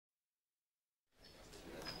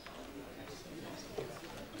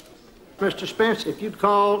Mr. Spence, if you'd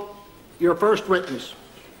call your first witness.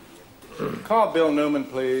 Call Bill Newman,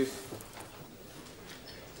 please.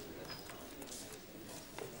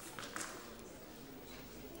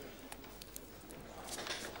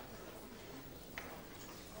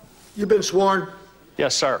 You've been sworn.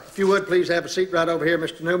 Yes, sir. If you would, please have a seat right over here,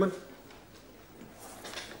 Mr. Newman.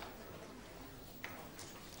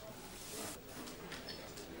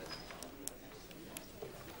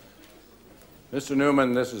 Mr.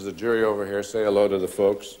 Newman, this is the jury over here. Say hello to the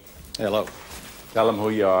folks. Hello. Tell them who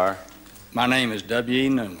you are. My name is W.E.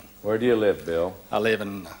 Newman. Where do you live, Bill? I live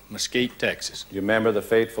in Mesquite, Texas. Do you remember the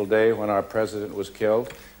fateful day when our president was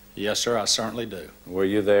killed? Yes, sir, I certainly do. Were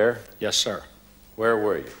you there? Yes, sir. Where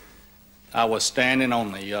were you? I was standing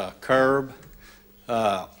on the curb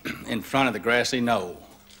in front of the grassy knoll.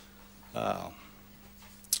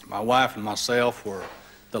 My wife and myself were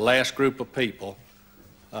the last group of people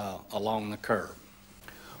along the curb.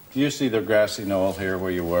 Do you see the grassy knoll here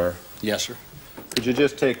where you were? Yes, sir. Could you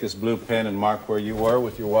just take this blue pen and mark where you were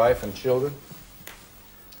with your wife and children?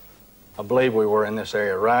 I believe we were in this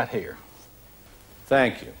area right here.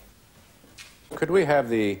 Thank you. Could we have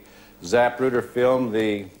the Zapruder film,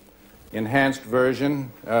 the enhanced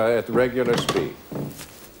version, at the regular speed?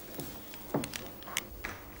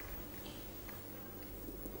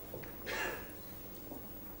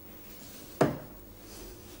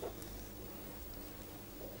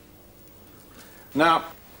 Now,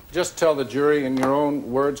 just tell the jury in your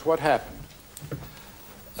own words what happened.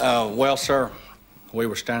 Well, sir, we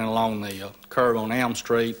were standing along the curb on Elm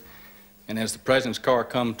Street, and as the president's car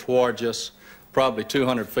come towards us, probably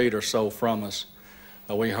 200 feet or so from us,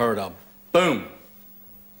 we heard a boom,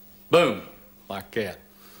 boom, like that.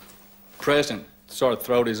 The president sort of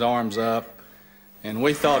throwed his arms up, and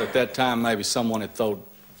we thought at that time maybe someone had thrown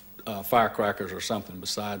firecrackers or something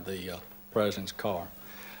beside the president's car.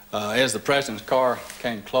 As the president's car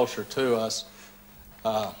came closer to us,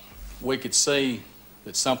 we could see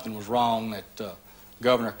that something was wrong, that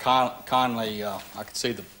Governor Connally, I could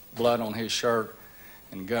see the blood on his shirt,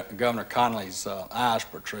 and Governor Connolly's eyes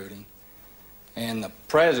protruding. And the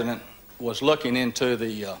president was looking into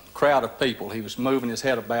the crowd of people. He was moving his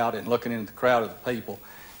head about and looking into the crowd of the people.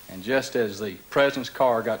 And just as the president's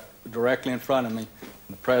car got directly in front of me,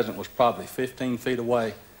 and the president was probably 15 feet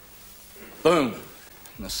away, boom,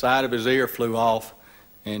 and the side of his ear flew off,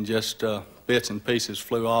 and just bits and pieces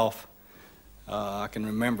flew off. I can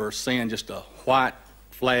remember seeing just a white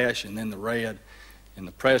flash and then the red, and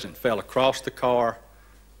the president fell across the car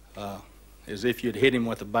as if you'd hit him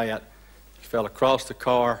with a bat. He fell across the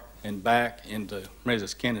car and back into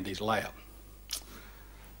Mrs. Kennedy's lap.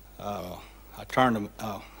 I turned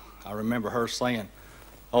to, I remember her saying,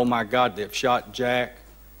 "Oh my God, they've shot Jack."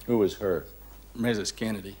 Who was her? Mrs.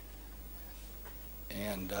 Kennedy.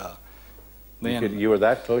 And then... You were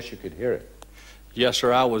that close you could hear it? Yes,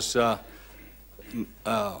 sir, I was as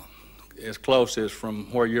close as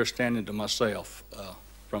from where you're standing to myself,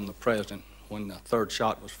 from the president, when the third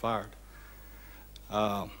shot was fired.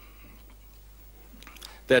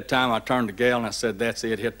 That time I turned to Gail and I said, "That's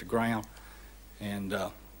it, hit the ground." And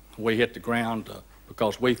we hit the ground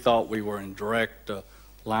because we thought we were in direct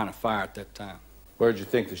line of fire at that time. Where did you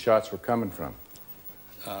think the shots were coming from?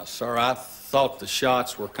 Sir, I thought the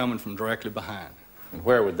shots were coming from directly behind. And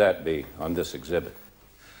where would that be on this exhibit?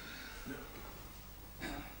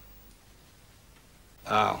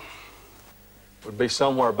 Would be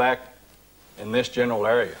somewhere back in this general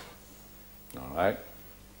area. All right.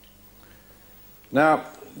 Now,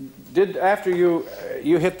 after you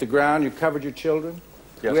hit the ground, you covered your children?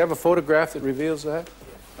 Yes. Do we have a photograph that reveals that?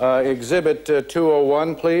 Exhibit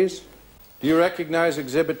 201, please. Do you recognize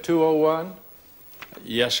Exhibit 201?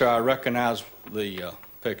 Yes, sir, I recognize the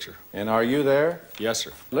picture. And are you there? Yes,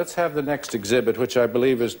 sir. Let's have the next exhibit, which I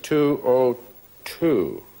believe is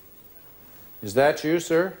 202. Is that you,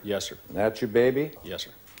 sir? Yes, sir. That's your baby? Yes,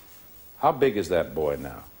 sir. How big is that boy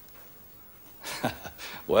now?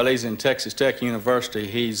 Well, he's in Texas Tech University.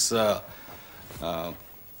 He's, now, I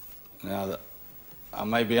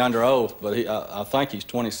may be under oath, but I think he's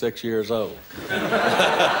 26 years old.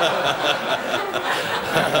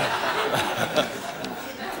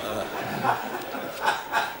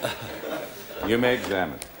 You may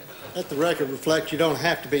examine. Let the record reflect you don't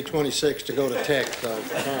have to be 26 to go to Tech, so.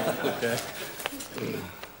 Okay.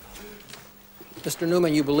 Mr.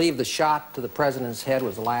 Newman, you believe the shot to the president's head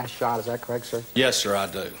was the last shot, is that correct, sir? Yes, sir, I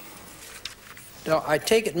do. Now, I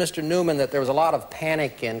take it, Mr. Newman, that there was a lot of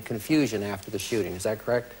panic and confusion after the shooting, is that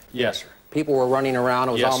correct? Yes, sir. People were running around,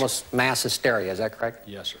 it was Yes, almost sir. mass hysteria, is that correct?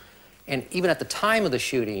 Yes, sir. And even at the time of the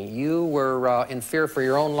shooting, you were in fear for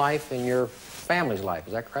your own life and your family's life,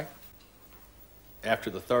 is that correct? after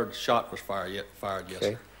the third shot was fired, yes, Okay.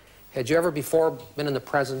 sir. Had you ever before been in the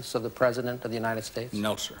presence of the President of the United States?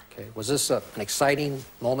 No, sir. Okay. Was this an exciting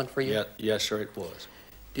moment for you? Yes, sir, it was.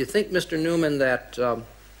 Do you think, Mr. Newman, that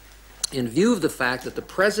in view of the fact that the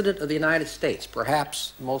President of the United States,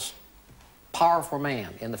 perhaps the most powerful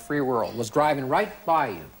man in the free world, was driving right by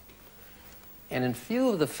you, and in view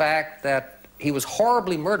of the fact that he was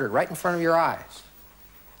horribly murdered right in front of your eyes,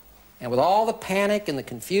 and with all the panic and the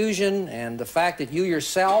confusion and the fact that you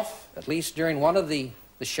yourself, at least during one of the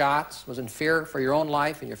shots, was in fear for your own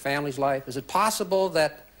life and your family's life, is it possible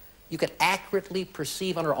that you could accurately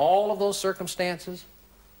perceive under all of those circumstances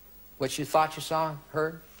what you thought you saw and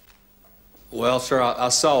heard? Well, sir, I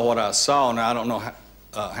saw what I saw, and I don't know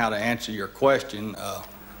how to answer your question.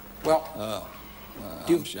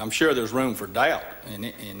 I'm sure there's room for doubt in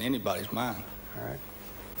anybody's mind. All right.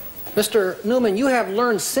 Mr. Newman, you have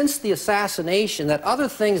learned since the assassination that other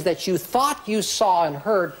things that you thought you saw and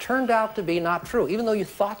heard turned out to be not true, even though you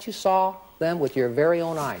thought you saw them with your very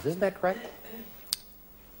own eyes. Isn't that correct?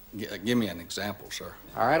 Give me an example, sir.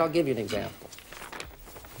 All right, I'll give you an example.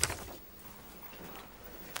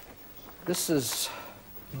 This is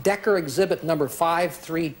Decker exhibit number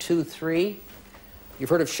 5323. You've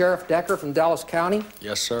heard of Sheriff Decker from Dallas County?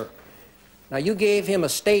 Yes, sir. Now, you gave him a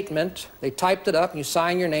statement. They typed it up, and you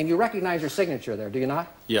signed your name. You recognize your signature there, do you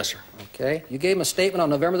not? Yes, sir. Okay. You gave him a statement on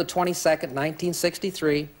November the 22nd,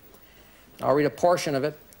 1963. I'll read a portion of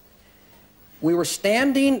it. We were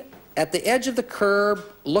standing at the edge of the curb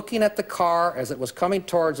looking at the car as it was coming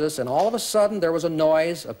towards us, and all of a sudden there was a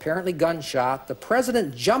noise, apparently gunshot. The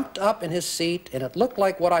President jumped up in his seat, and it looked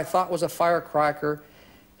like what I thought was a firecracker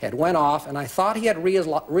had went off, and I thought he had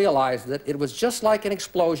realized that it was just like an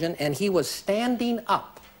explosion, and he was standing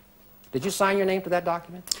up. Did you sign your name to that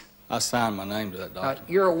document? I signed my name to that document.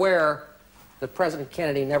 You're aware that President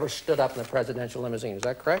Kennedy never stood up in the presidential limousine, is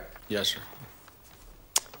that correct? Yes, sir.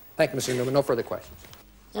 Thank you, Mr. Newman. No further questions.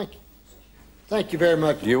 Thank you. Thank you very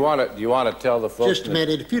much. Do you want to tell the folks? Just a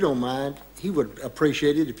minute, if you don't mind, he would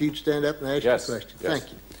appreciate it if you'd stand up and ask Yes, your question. yes.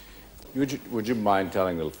 Thank you. Would you mind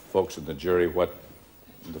telling the folks in the jury what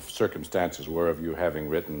the circumstances were of you having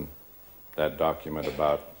written that document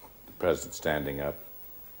about the President standing up?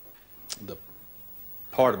 The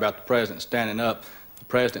part about the President standing up, the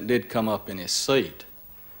President did come up in his seat.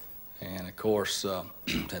 And, of course,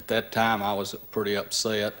 at that time I was pretty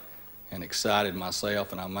upset and excited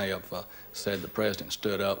myself, and I may have said the President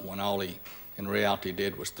stood up when all he in reality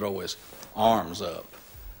did was throw his arms up.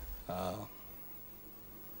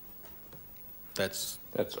 That's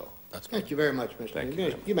all. Thank you very much, Mr. Thank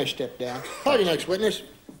Newman. you. You may step down. Call your next witness.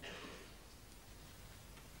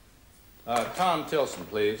 Tom Tilson,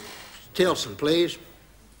 please. Tilson, please.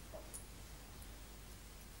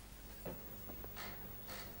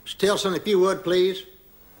 Mr. Tilson, if you would, please.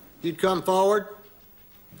 You'd come forward.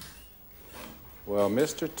 Well,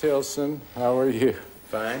 Mr. Tilson, how are you?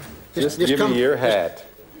 Fine. Just give me your hat.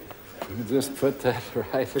 Just put that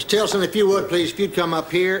right. Mr. Tilson, if you would, please, if you'd come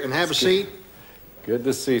up here and have a seat. Good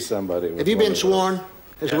to see somebody. Have you been sworn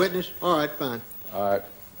as a witness? All right, fine. All right.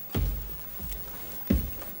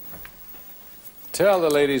 Tell the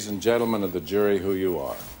ladies and gentlemen of the jury who you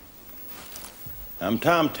are. I'm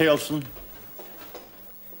Tom Tilson,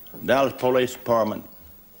 Dallas Police Department,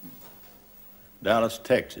 Dallas,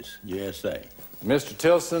 Texas, USA. Mr.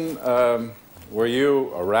 Tilson, were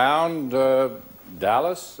you around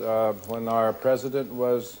Dallas when our president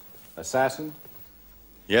was assassinated?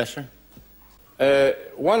 Yes, sir.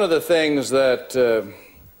 One of the things that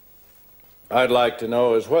I'd like to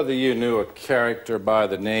know is whether you knew a character by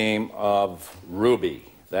the name of Ruby.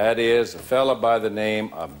 That is, a fellow by the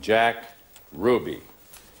name of Jack Ruby.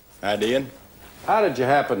 I did. How did you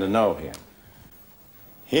happen to know him?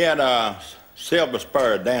 He had a Silver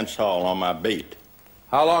Spur dance hall on my beat.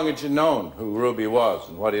 How long had you known who Ruby was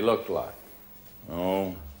and what he looked like?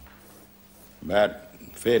 Oh, about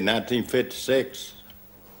 1956.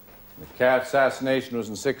 The assassination was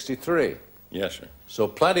in '63. Yes, sir. So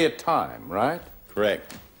plenty of time, right?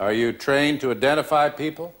 Correct. Are you trained to identify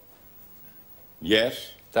people?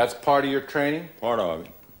 Yes, That's part of your training? part of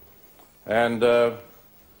it. And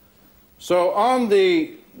so on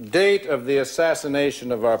the date of the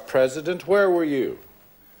assassination of our president, where were you?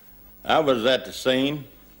 I was at the scene,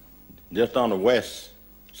 just on the west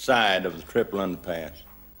side of the Triple Underpass.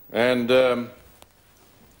 And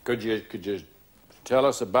could you tell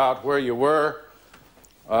us about where you were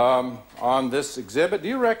on this exhibit? Do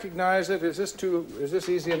you recognize it? Is this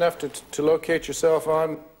easy enough to locate yourself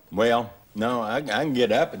on? Well, no, I can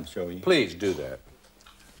get up and show you. Please do that.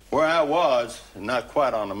 Where I was, not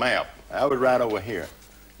quite on the map, I was right over here.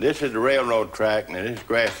 This is the railroad track, and this is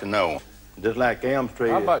grassy knoll. Just like Elm Street.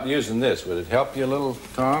 How about using this? Would it help you a little,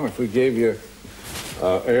 Tom, if we gave you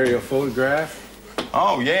aerial photograph?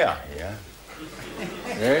 Oh, yeah.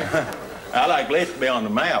 Yeah? I like this to be on the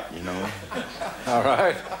map, you know. All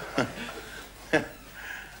right.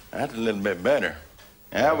 That's a little bit better.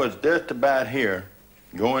 I was just about here,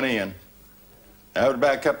 going in. I was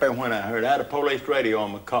back up there when I heard, I had a police radio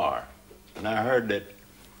on my car, and I heard that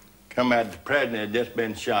come out the president had just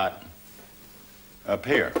been shot up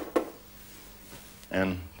here.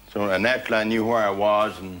 And so naturally I knew where I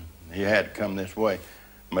was, and he had to come this way.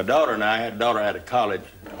 My daughter and I had a daughter out of college,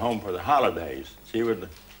 home for the holidays. She was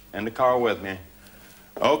in the car with me.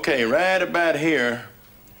 Okay, right about here,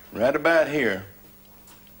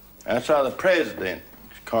 I saw the president's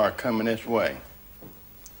car coming this way.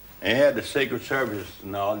 And he had the Secret Service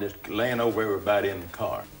and all just laying over everybody in the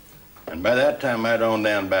car. And by that time, I'd on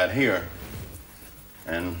down about here.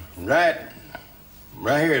 And right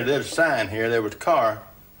here, there's a sign here. There was a car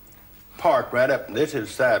parked right up. This is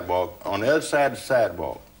the sidewalk. On the other side of the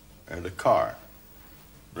sidewalk, there's a car.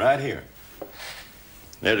 Right here.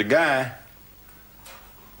 There's a guy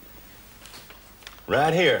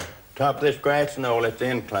right here, top of this grassy knoll at the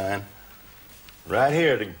incline. Right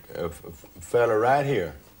here, a fella right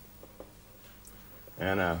here.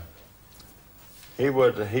 And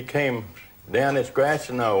he came down this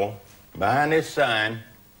grassy knoll behind this sign,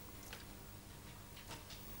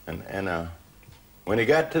 and when he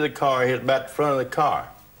got to the car, he was about the front of the car.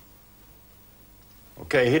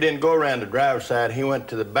 Okay, he didn't go around the driver's side. He went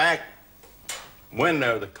to the back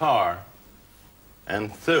window of the car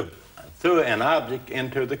and threw an object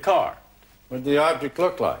into the car. What did the object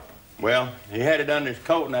look like? Well, he had it under his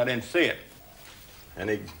coat, and I didn't see it. And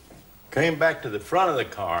he came back to the front of the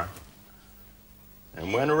car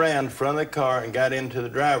and went around the front of the car and got into the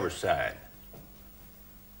driver's side.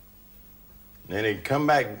 Then he'd come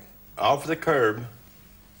back off the curb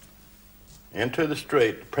into the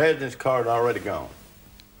street. The president's car had already gone.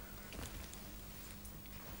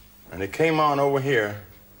 And he came on over here.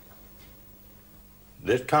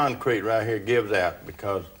 This concrete right here gives out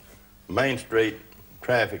because Main Street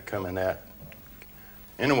traffic coming out.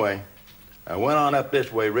 Anyway, I went on up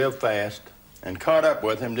this way real fast and caught up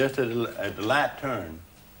with him just as the light turned.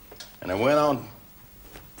 And I went on,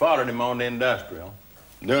 followed him on the industrial.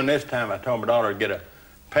 During this time, I told my daughter to get a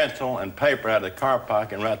pencil and paper out of the car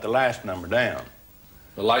pocket and write the last number down.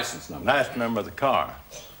 The license number? Last number of the car,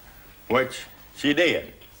 which she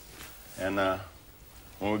did. And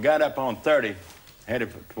when we got up on 30,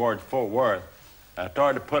 headed towards Fort Worth, I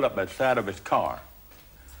started to pull up by the side of his car.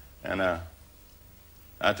 And I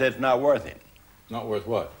said, it's not worth it. Not worth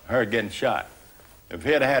what? Her getting shot. If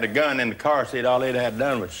he'd had a gun in the car seat, all he'd had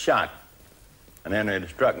done was shot. And then it'd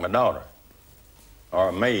have struck my daughter,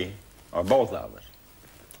 or me, or both of us.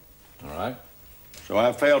 All right. So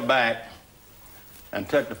I fell back and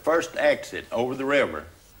took the first exit over the river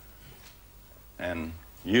and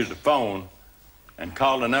used the phone and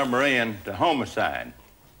called the number in to homicide.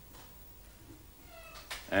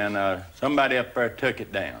 And somebody up there took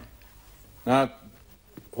it down. Now,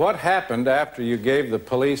 what happened after you gave the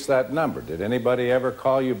police that number? Did anybody ever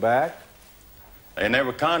call you back? They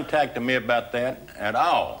never contacted me about that at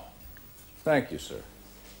all. Thank you, sir.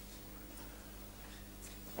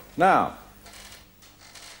 Now,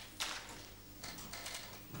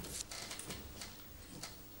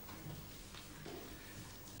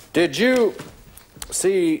 did you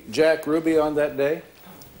see Jack Ruby on that day?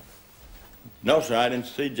 No, sir, I didn't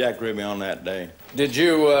see Jack Ruby on that day. Did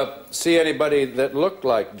you see anybody that looked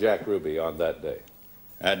like Jack Ruby on that day?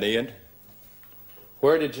 I did.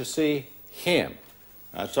 Where did you see him?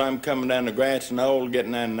 I saw him coming down the grassy knoll,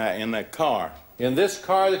 getting in that car. In this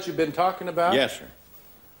car that you've been talking about? Yes, sir.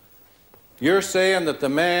 You're saying that the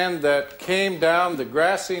man that came down the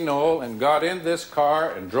grassy knoll and got in this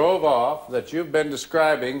car and drove off that you've been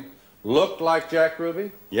describing looked like Jack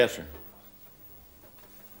Ruby? Yes, sir.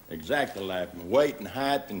 Exactly like him. Weight and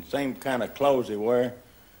height and same kind of clothes he wear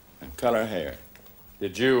and color hair.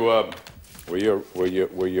 Did you, were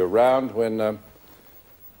you around when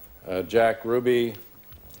Jack Ruby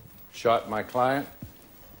shot my client?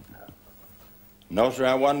 No, sir,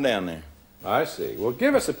 I wasn't down there. I see. Well,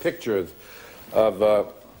 give us a picture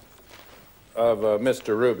of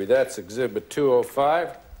Mr. Ruby. That's Exhibit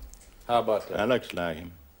 205. How about that? That looks like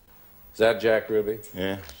him. Is that Jack Ruby?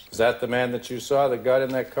 Yeah. Is that the man that you saw that got in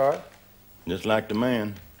that car? Just like the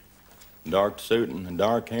man. Dark suit and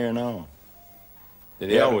dark hair and all. Did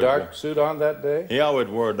he have a dark suit on that day? He always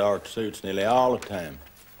wore dark suits nearly all the time.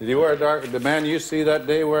 Did he wear a dark... The man you see that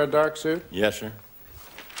day wear a dark suit? Yes, sir.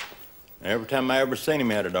 Every time I ever seen him,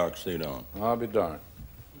 he had a dark suit on. I'll be darned.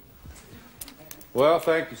 Well,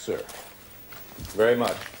 thank you, sir. Very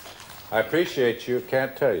much. I appreciate you.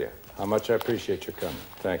 Can't tell you how much I appreciate your coming.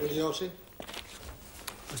 Thank you. Bugliosi?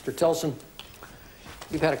 Mr. Tilson,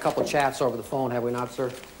 you've had a couple chats over the phone, have we not,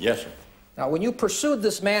 sir? Yes, sir. Now, when you pursued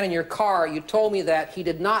this man in your car, you told me that he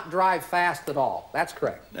did not drive fast at all. That's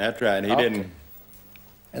correct. That's right. He Okay. didn't.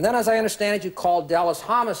 And then, as I understand it, you called Dallas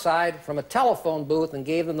Homicide from a telephone booth and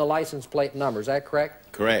gave them the license plate number. Is that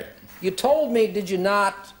correct? Correct. You told me, did you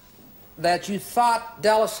not, that you thought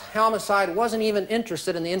Dallas Homicide wasn't even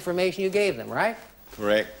interested in the information you gave them, right?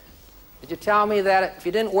 Correct. Did you tell me that if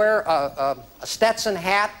you didn't wear a Stetson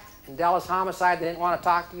hat in Dallas Homicide, they didn't want to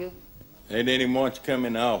talk to you? They didn't even want you to come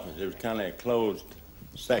in the office. It was kind of a closed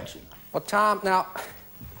section. Well, Tom, now,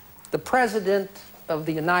 the President of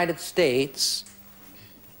the United States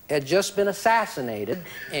had just been assassinated,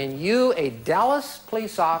 and you, a Dallas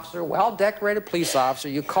police officer, well-decorated police officer,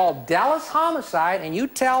 you called Dallas Homicide, and you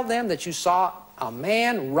tell them that you saw a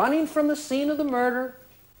man running from the scene of the murder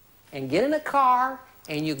and get in a car,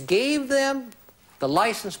 and you gave them the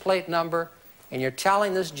license plate number, and you're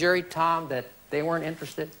telling this jury, Tom, that they weren't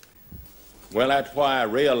interested? Well, that's why I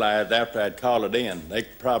realized after I'd called it in, they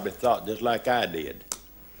probably thought just like I did.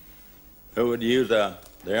 Who would use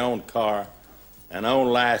their own car and own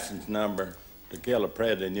license number to kill the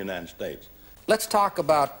President of the United States? Let's talk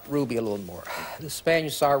about Ruby a little more. This man you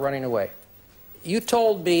saw running away. You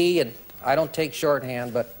told me, and I don't take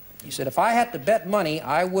shorthand, but you said if I had to bet money,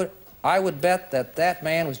 I would bet that that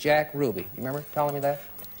man was Jack Ruby. You remember telling me that?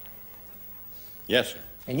 Yes, sir.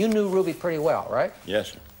 And you knew Ruby pretty well, right?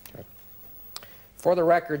 Yes, sir. For the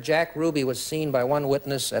record, Jack Ruby was seen by one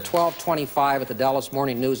witness at 12:25 at the Dallas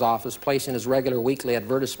Morning News office, placing his regular weekly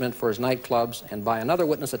advertisement for his nightclubs, and by another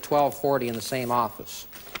witness at 12:40 in the same office.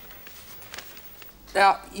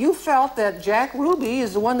 Now, you felt that Jack Ruby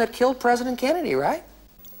is the one that killed President Kennedy, right?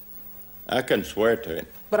 I couldn't swear to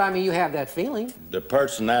it. But, I mean, you have that feeling. The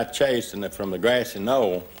person I chased from the grassy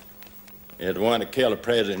knoll is the one that killed the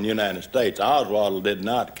President of the United States. Oswald did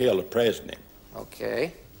not kill the President.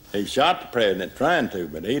 Okay. He shot the President trying to,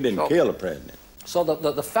 but he didn't kill the President. So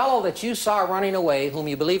the fellow that you saw running away, whom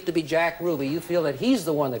you believe to be Jack Ruby, you feel that he's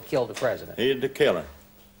the one that killed the President? He's the killer.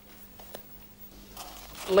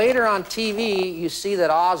 Later on TV, you see that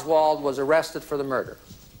Oswald was arrested for the murder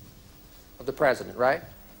of the President, right?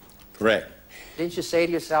 Correct. Didn't you say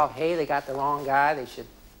to yourself, hey, they got the wrong guy, they should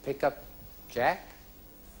pick up Jack?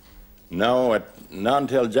 No, not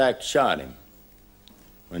until Jack shot him.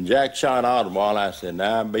 When Jack shot Oswald, I said,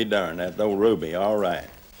 "I'll be darned, that's old Ruby, all right."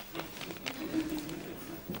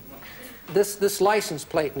 This license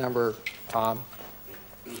plate number, Tom,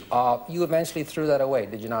 you eventually threw that away,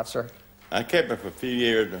 did you not, sir? I kept it for a few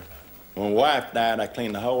years. When my wife died, I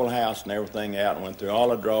cleaned the whole house and everything out and went through all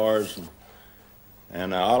the drawers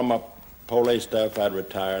and all of my police stuff. I'd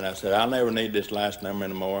retired, and I said, "I'll never need this last number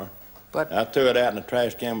anymore." But I threw it out in the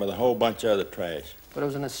trash can with a whole bunch of other trash. But it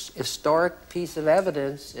was an historic piece of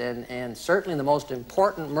evidence, and certainly the most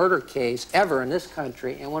important murder case ever in this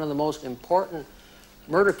country, and one of the most important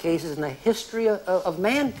murder cases in the history of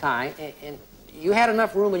mankind. And you had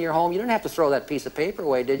enough room in your home. You didn't have to throw that piece of paper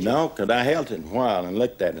away, did you? No, because I held it a while and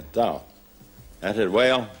looked at it and thought. I said,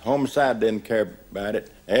 well, homicide didn't care about it,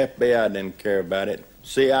 FBI didn't care about it,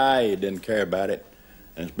 CIA didn't care about it,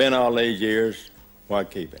 and it's been all these years, why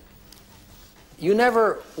keep it? You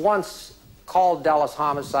never once called Dallas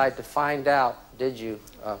Homicide to find out, did you,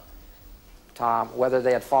 Tom, whether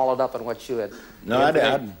they had followed up on what you had... No,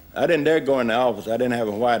 I didn't dare go in the office. I didn't have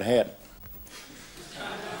a white hat.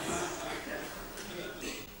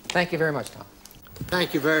 Thank you very much, Tom.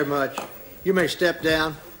 Thank you very much. You may step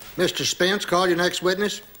down. Mr. Spence, call your next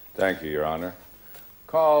witness. Thank you, Your Honor.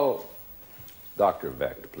 Call Dr.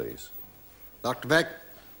 Vecht, please. Dr. Vecht?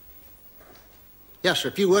 Yes, sir.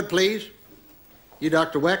 If you would, please. You,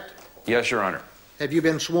 Dr. Wecht? Yes, Your Honor. Have you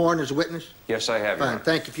been sworn as a witness? Yes, I have, Your Fine. Honor.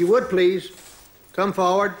 Thank you. If you would, please, come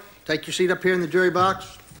forward. Take your seat up here in the jury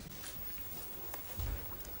box.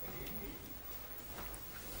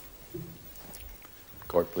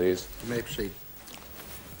 Court, please. You may proceed.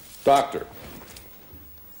 Doctor,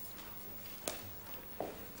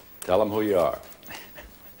 tell them who you are.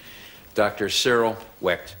 Dr. Cyril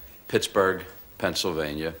Wecht, Pittsburgh,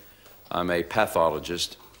 Pennsylvania. I'm a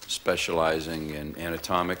pathologist specializing in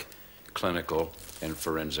anatomic, clinical, and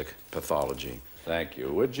forensic pathology. Thank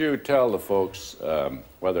you. Would you tell the folks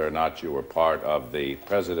whether or not you were part of the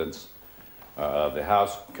President's, the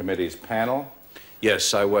House Committee's panel?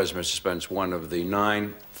 Yes, I was, Mr. Spence, one of the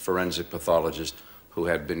 9 forensic pathologists who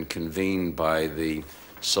had been convened by the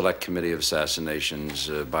Select Committee of Assassinations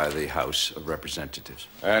by the House of Representatives.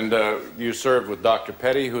 And you served with Dr.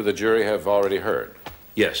 Petty, who the jury have already heard.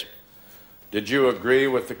 Yes. Did you agree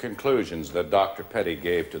with the conclusions that Dr. Petty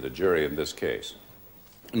gave to the jury in this case?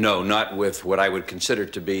 No, not with what I would consider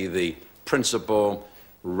to be the principal,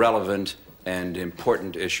 relevant, and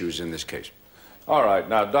important issues in this case. All right.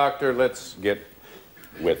 Now, Doctor, let's get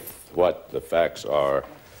with what the facts are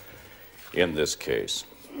in this case.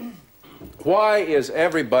 Why is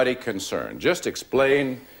everybody concerned? Just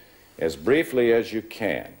explain as briefly as you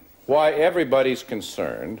can why everybody's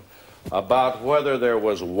concerned about whether there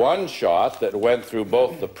was one shot that went through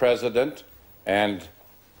both the president and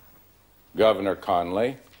Governor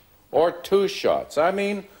Connally, or two shots. I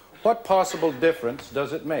mean, what possible difference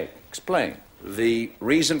does it make? Explain. The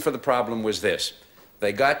reason for the problem was this.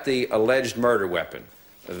 They got the alleged murder weapon,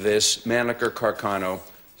 this Mannlicher Carcano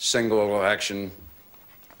single-action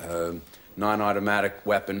non-automatic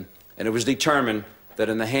weapon, and it was determined that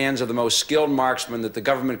in the hands of the most skilled marksman that the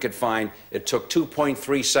government could find, it took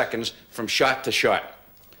 2.3 seconds from shot to shot.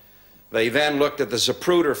 They then looked at the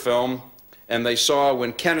Zapruder film, and they saw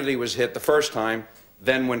when Kennedy was hit the first time,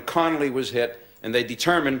 then when Connally was hit, and they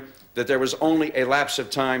determined that there was only a lapse of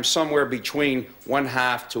time somewhere between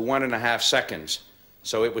 1/2 to 1.5 seconds.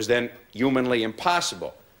 So it was then humanly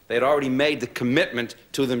impossible. They had already made the commitment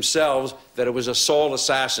to themselves that it was a sole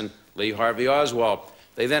assassin, Lee Harvey Oswald.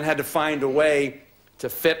 They then had to find a way to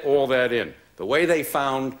fit all that in. The way they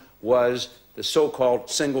found was the so-called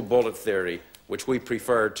single bullet theory, which we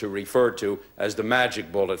prefer to refer to as the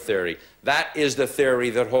magic bullet theory. That is the theory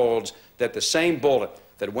that holds that the same bullet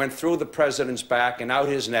that went through the president's back and out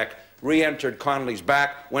his neck re-entered Connally's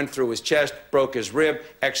back, went through his chest, broke his rib,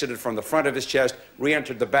 exited from the front of his chest,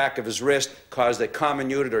 re-entered the back of his wrist, caused a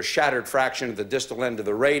comminuted or shattered fraction of the distal end of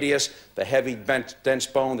the radius, the heavy bent, dense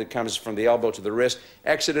bone that comes from the elbow to the wrist,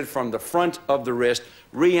 exited from the front of the wrist,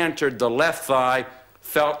 re-entered the left thigh,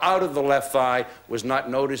 fell out of the left thigh, was not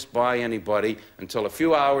noticed by anybody until a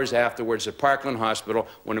few hours afterwards at Parkland Hospital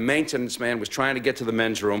when a maintenance man was trying to get to the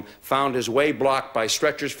men's room, found his way blocked by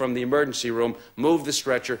stretchers from the emergency room, moved the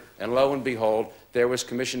stretcher, and lo and behold, there was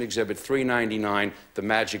Commission Exhibit 399, the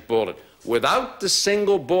magic bullet. Without the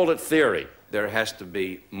single bullet theory, there has to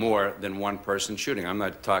be more than one person shooting. I'm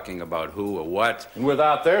not talking about who or what. And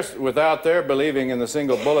without their believing in the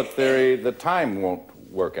single bullet theory, the time won't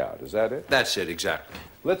work out. Is that it? That's it, exactly.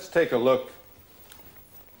 Let's take a look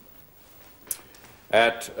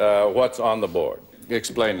at what's on the board.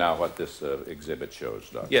 Explain now what this exhibit shows,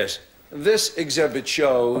 Doctor. Yes. This exhibit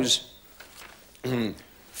shows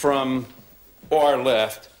from our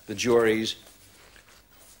left, the jury's,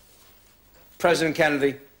 President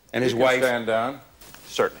Kennedy and his wife. Stand down.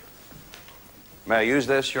 Certainly. May I use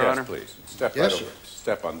this, Your Honor? Yes, please. Step Yes, right sir. over.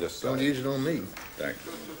 Step on this side. Don't use it on me. Thank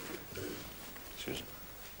you. Susan.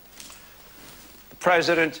 The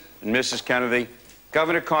President and Mrs. Kennedy,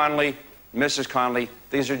 Governor Connally, Mrs. Connally,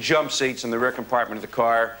 these are jump seats in the rear compartment of the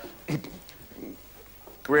car.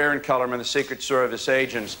 Greer and Kellerman, the Secret Service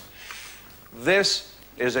agents. This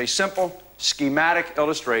is a simple schematic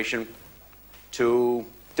illustration to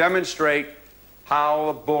demonstrate how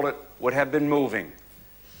a bullet would have been moving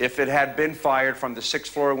if it had been fired from the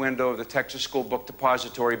 6th-floor window of the Texas School Book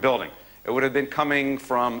Depository building. It would have been coming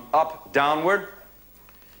from up downward.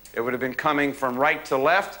 It would have been coming from right to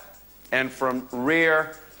left and from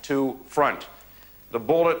rear to front. The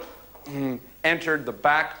bullet entered the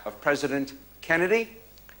back of President Kennedy,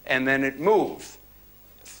 and then it moved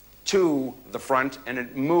to the front, and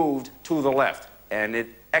it moved to the left, and it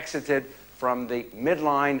exited from the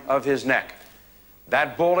midline of his neck.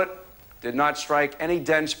 That bullet did not strike any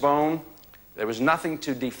dense bone. There was nothing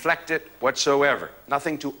to deflect it whatsoever,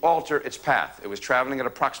 nothing to alter its path. It was traveling at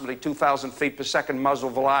approximately 2,000 feet per second muzzle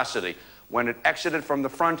velocity. When it exited from the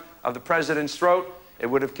front of the president's throat, it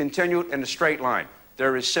would have continued in a straight line.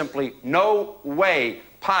 There is simply no way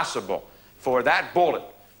possible for that bullet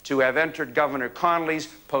to have entered Governor Connally's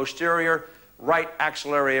posterior right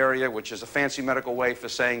axillary area, which is a fancy medical way for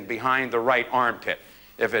saying behind the right armpit.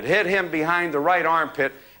 If it hit him behind the right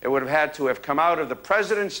armpit, it would have had to have come out of the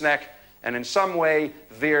president's neck and in some way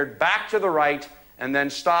veered back to the right and then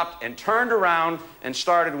stopped and turned around and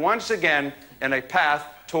started once again in a path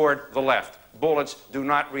toward the left. Bullets do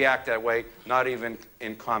not react that way, not even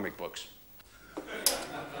in comic books.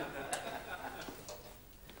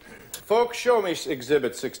 Folks, show me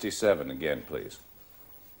Exhibit 67 again, please.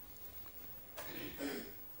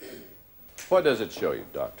 What does it show you,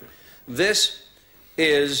 Doctor? This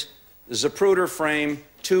is Zapruder frame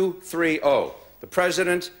 230. The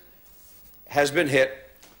president has been hit.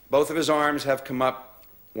 Both of his arms have come up.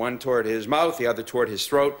 one toward his mouth, the other toward his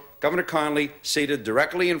throat. Governor Conley seated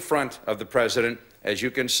directly in front of the president, as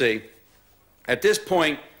you can see. At this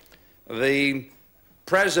point, the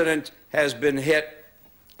president has been hit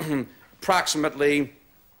approximately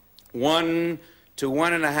 1 to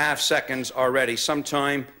 1.5 seconds already,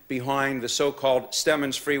 sometime behind the so-called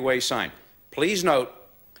Stemmons Freeway sign. Please note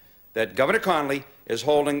that Governor Conley is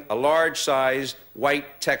holding a large-sized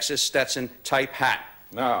white Texas Stetson-type hat.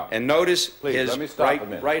 Now, and notice please, his let me stop a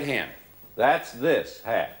minute. right hand. That's this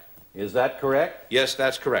hat. Is that correct? Yes,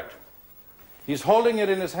 that's correct. He's holding it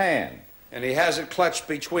in his hand. And he has it clutched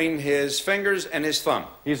between his fingers and his thumb.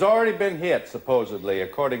 He's already been hit, supposedly,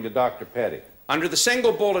 according to Dr. Petty. Under the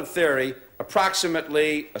single bullet theory,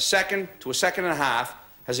 approximately a second to a second and a half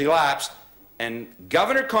has elapsed, and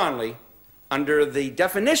Governor Conley, under the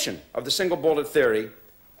definition of the single bullet theory,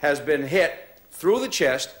 has been hit through the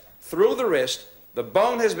chest, through the wrist, the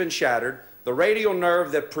bone has been shattered, the radial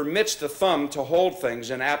nerve that permits the thumb to hold things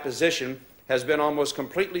in apposition has been almost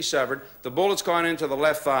completely severed. The bullet's gone into the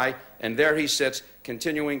left thigh, and there he sits,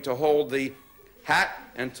 continuing to hold the hat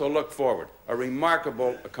and to look forward. A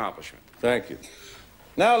remarkable accomplishment. Thank you.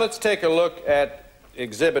 Now let's take a look at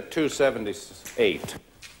Exhibit 278.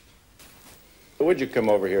 Would you come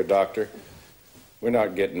over here, Doctor? We're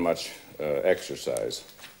not getting much exercise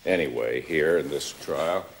anyway here in this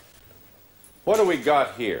trial. What do we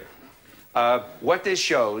got here? What this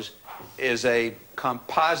shows is a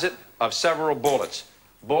composite of several bullets.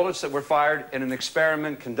 Bullets that were fired in an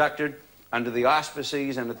experiment conducted under the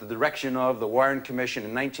auspices and at the direction of the Warren Commission in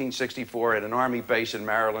 1964 at an Army base in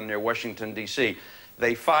Maryland near Washington, D.C.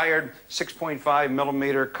 They fired 6.5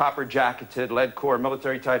 millimeter copper-jacketed lead-core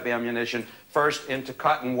military-type ammunition first into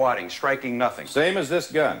cotton wadding, striking nothing. Same as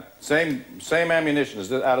this gun. Same ammunition as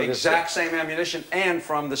this, out of this. Exact same ammunition and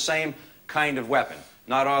from the same kind of weapon.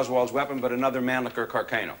 Not Oswald's weapon, but another Mannlicher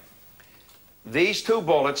Carcano. These two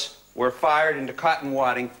bullets were fired into cotton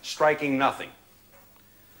wadding, striking nothing.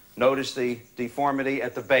 Notice the deformity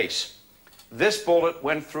at the base. This bullet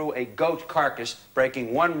went through a goat carcass,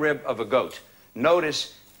 breaking one rib of a goat.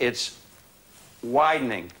 Notice it's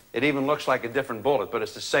widening. It even looks like a different bullet, but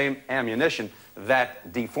it's the same ammunition.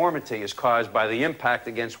 That deformity is caused by the impact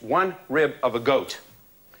against one rib of a goat.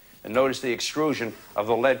 And notice the extrusion of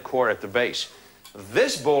the lead core at the base.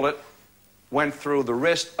 This bullet went through the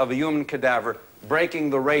wrist of a human cadaver, breaking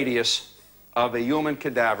the radius of a human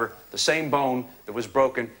cadaver, the same bone that was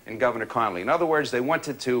broken in Governor Conley. In other words, they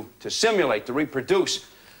wanted to simulate, to reproduce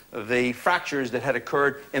the fractures that had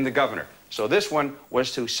occurred in the governor. So this one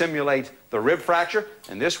was to simulate the rib fracture,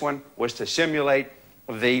 and this one was to simulate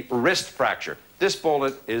the wrist fracture. This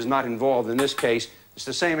bullet is not involved in this case. It's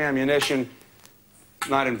the same ammunition,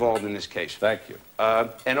 not involved in this case. Thank you.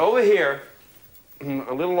 And over here,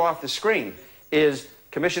 a little off the screen, is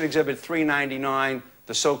Commission Exhibit 399,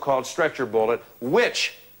 the so-called stretcher bullet,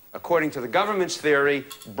 which, according to the government's theory,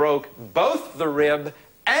 broke both the rib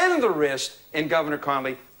and the wrist in Governor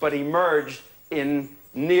Conley, but emerged in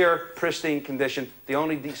near pristine condition, the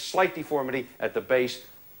only slight deformity at the base,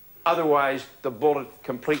 otherwise the bullet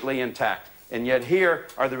completely intact. And yet here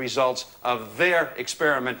are the results of their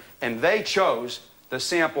experiment, and they chose the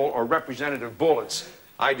sample or representative bullets.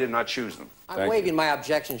 I did not choose them. I'm waiving my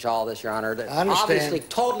objection to all this, Your Honor. I understand. Obviously,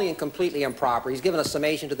 totally and completely improper. He's given a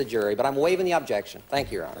summation to the jury, but I'm waiving the objection.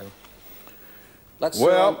 Thank you, Your Honor. Let's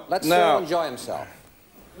Cyril enjoy himself.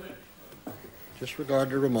 Disregard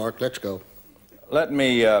the remark. Let's go. Let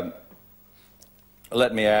me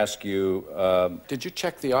ask you, did you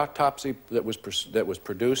check the autopsy that was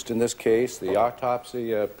produced in this case, the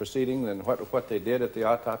autopsy proceeding, and what they did at the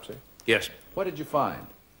autopsy? Yes. What did you find?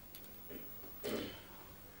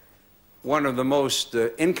 One of the most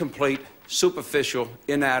incomplete, superficial,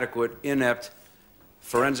 inadequate, inept,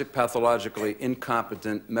 forensic pathologically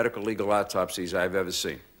incompetent medical legal autopsies I've ever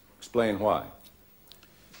seen. Explain why.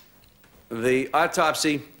 The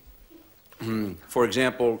autopsy, for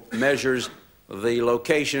example, measures the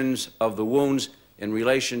locations of the wounds in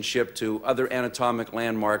relationship to other anatomic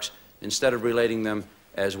landmarks instead of relating them,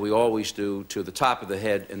 as we always do, to the top of the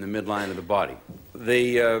head and the midline of the body.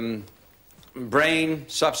 The brain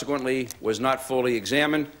subsequently was not fully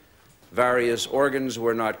examined. Various organs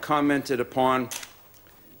were not commented upon.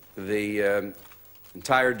 The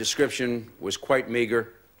entire description was quite meager.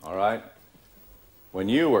 All right. When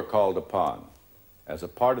you were called upon as a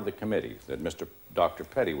part of the committee that Dr.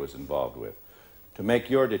 Petty was involved with to make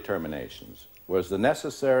your determinations, was the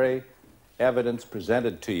necessary evidence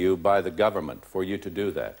presented to you by the government for you to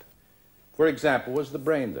do that? For example, was the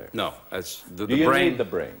brain there? No. That's the Do you brain. need the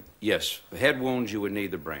brain? Yes. The head wounds, you would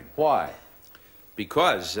need the brain. Why?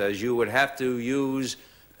 Because you would have to use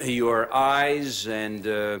your eyes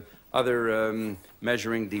and other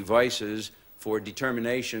measuring devices for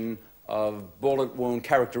determination of bullet wound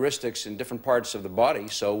characteristics in different parts of the body.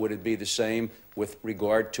 So would it be the same with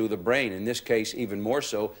regard to the brain? In this case, even more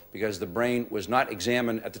so, because the brain was not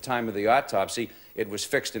examined at the time of the autopsy. It was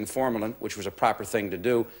fixed in formalin, which was a proper thing to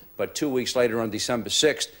do. But 2 weeks later, on December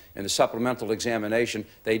 6th, in the supplemental examination,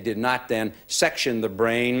 they did not then section the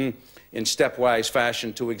brain in stepwise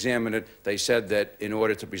fashion to examine it. They said that in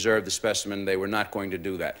order to preserve the specimen, they were not going to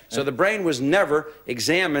do that. So the brain was never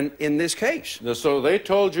examined in this case. So they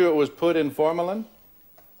told you it was put in formalin?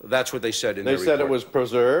 That's what they said in their report. They said it was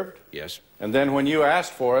preserved? Yes. And then when you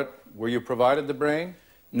asked for it, were you provided the brain?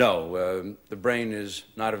 No, the brain is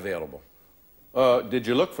not available. Did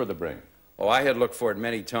you look for the brain? Oh, I had looked for it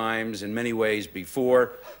many times in many ways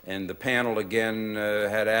before, and the panel again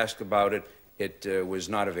had asked about it. It was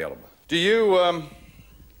not available. Do you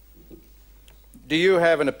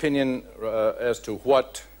have an opinion as to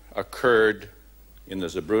what occurred in the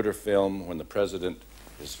Zapruder film when the president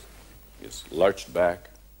is lurched back?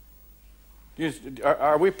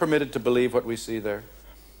 Are we permitted to believe what we see there?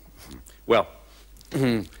 Well,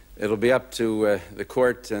 it'll be up to the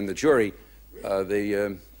court and the jury.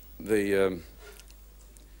 The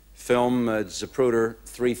film Zapruder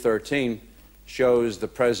 313 shows the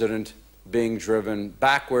president being driven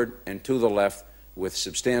backward and to the left with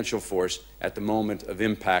substantial force at the moment of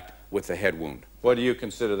impact with the head wound. What do you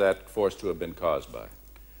consider that force to have been caused by?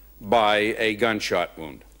 By a gunshot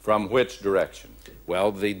wound. From which direction?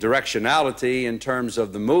 Well, the directionality in terms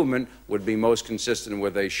of the movement would be most consistent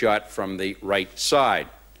with a shot from the right side.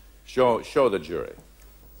 Show the jury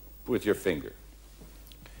with your finger.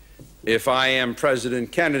 If I am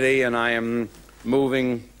President Kennedy and I am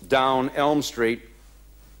moving down Elm Street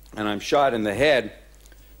and I'm shot in the head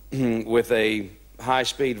with a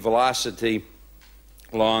high-speed velocity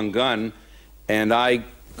long gun, and I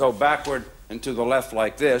go backward and to the left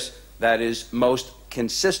like this, that is most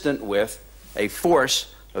consistent with a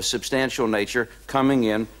force of substantial nature coming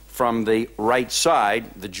in from the right side,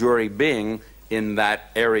 the jury being in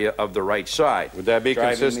that area of the right side. Would that be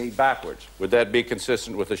consistent? Driving me backwards. Would that be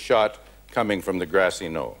consistent with a shot coming from the grassy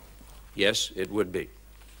knoll? Yes, it would be.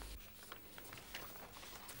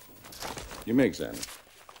 You may examine.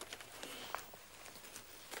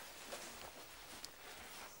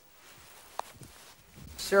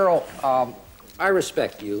 Cyril, I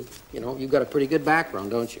respect you. You know, you've got a pretty good background,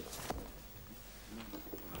 don't you?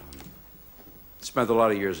 Spent a lot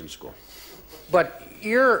of years in school. But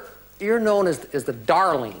you're known as the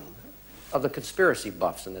darling of the conspiracy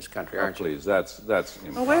buffs in this country, aren't you? Please, that's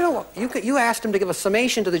Oh, wait a minute. You asked him to give a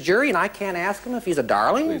summation to the jury, and I can't ask him if he's a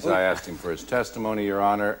darling? Please, I asked him for his testimony, Your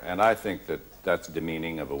Honor, and I think that that's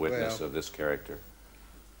demeaning of a witness of this character.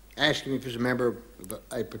 Ask him if he's a member of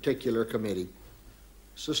a particular committee.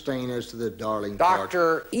 Sustain as to the darling part.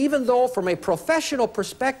 Doctor, even though from a professional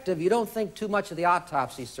perspective you don't think too much of the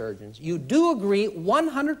autopsy surgeons, you do agree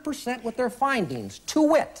 100% with their findings, to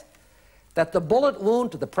wit, that the bullet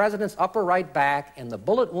wound to the president's upper right back and the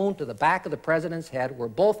bullet wound to the back of the president's head were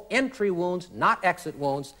both entry wounds, not exit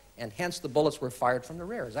wounds, and hence the bullets were fired from the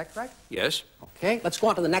rear. Is that correct? Yes. Okay, let's go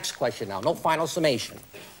on to the next question now. No final summation.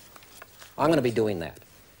 I'm going to be doing that.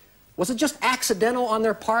 Was it just accidental on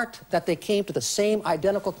their part that they came to the same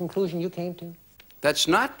identical conclusion you came to? That's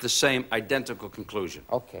not the same identical conclusion.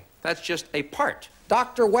 Okay. That's just a part.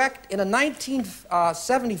 Dr. Wecht, in a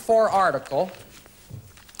 1974 article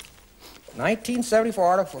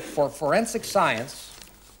for Forensic Science,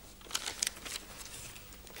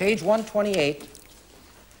 page 128,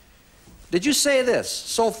 did you say this?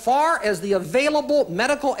 So far as the available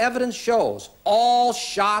medical evidence shows, all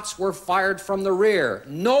shots were fired from the rear.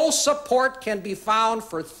 No support can be found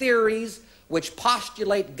for theories which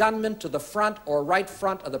postulate gunmen to the front or right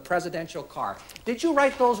front of the presidential car. Did you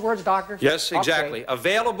write those words, Doctor? Yes, exactly. Okay.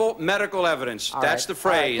 Available medical evidence. That's the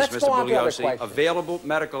phrase, Mr. Bugliosi. Available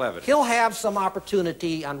medical evidence. He'll have some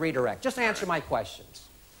opportunity on redirect. Just answer my questions.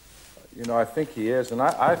 You know, I think he is, and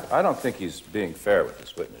I don't think he's being fair with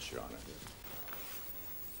this witness, Your Honor.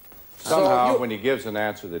 Somehow, when he gives an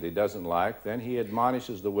answer that he doesn't like, then he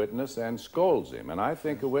admonishes the witness and scolds him. And I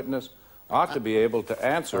think a witness ought to be able to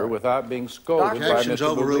answer without being scolded by Mr.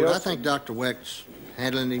 Overruled. Bugliosi. I think Dr. Wecht's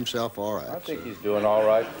handling himself all right. I think he's doing all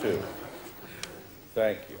right, too.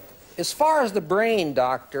 Thank you. As far as the brain,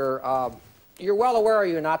 Doctor, you're well aware, are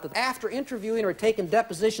you not, that after interviewing or taking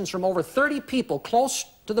depositions from over 30 people close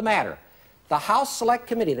to the matter, the House Select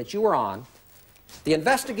Committee that you were on, the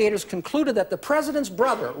investigators concluded that the president's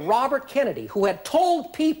brother, Robert Kennedy, who had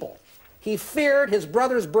told people he feared his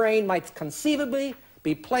brother's brain might conceivably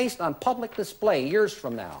be placed on public display years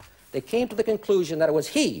from now, they came to the conclusion that it was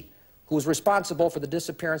he who was responsible for the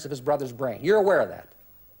disappearance of his brother's brain. You're aware of that?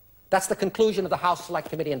 That's the conclusion of the House Select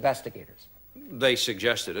Committee investigators. They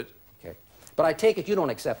suggested it. Okay. But I take it you don't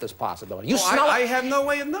accept this possibility. You Well, smell I have no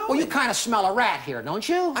way of knowing. Well, you kind of smell a rat here, don't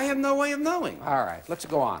you? I have no way of knowing. All right, let's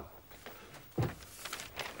go on.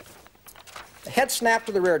 The head snap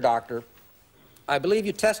to the rear, Doctor. I believe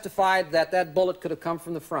you testified that that bullet could have come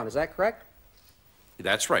from the front. Is that correct?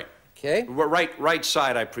 That's right. Okay. Right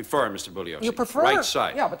side I prefer, Mr. Bugliosi. You prefer? Right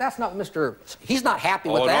side. Yeah, but that's not Mr. He's not happy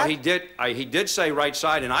with Oh, that. no, he did say right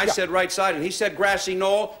side, and I said right side, and he said grassy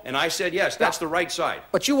knoll, and I said yes, that's the right side.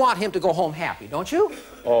 But you want him to go home happy, don't you?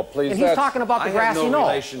 Oh, please. And he's talking about the grassy I have no knoll.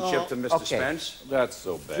 relationship to Mr. okay. Spence. That's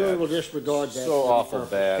so bad. Jury will disregard that. So awful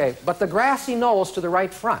bad. Okay, but the grassy knoll's to the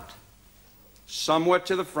right front. Somewhat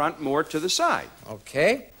to the front, more to the side.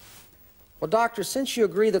 Okay. Well, Doctor, since you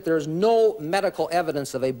agree that there's no medical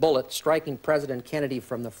evidence of a bullet striking President Kennedy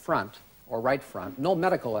from the front, or right front, no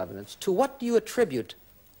medical evidence, to what do you attribute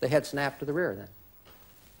the head snap to the rear, then?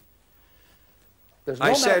 There's no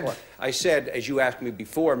I said, as you asked me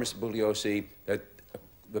before, Mr. Bugliosi, that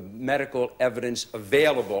the medical evidence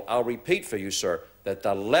available, I'll repeat for you, sir, that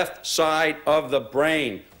the left side of the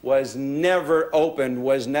brain was never opened,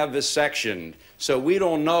 was never sectioned. So we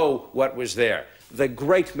don't know what was there. The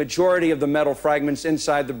great majority of the metal fragments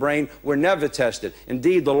inside the brain were never tested.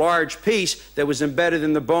 Indeed, the large piece that was embedded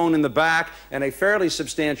in the bone in the back and a fairly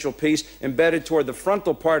substantial piece embedded toward the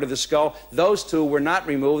frontal part of the skull, those two were not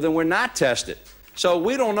removed and were not tested. So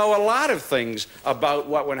we don't know a lot of things about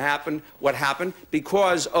what happened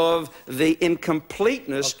because of the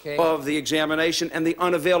incompleteness of the examination and the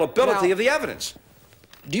unavailability of the evidence.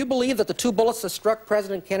 Do you believe that the two bullets that struck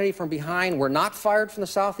President Kennedy from behind were not fired from the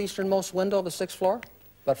southeasternmost window of the 6th floor,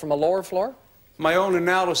 but from a lower floor? My own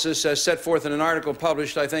analysis, as set forth in an article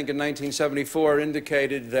published, I think, in 1974,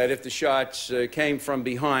 indicated that if the shots came from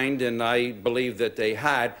behind, and I believe that they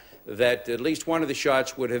had, that at least one of the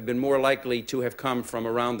shots would have been more likely to have come from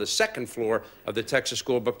around the 2nd floor of the Texas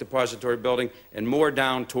School Book Depository building and more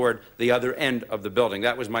down toward the other end of the building.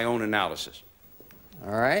 That was my own analysis.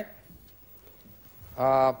 All right.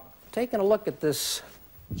 Taking a look at this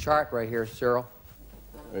chart right here, Cyril.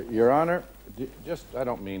 Your Honor, I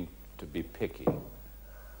don't mean to be picky,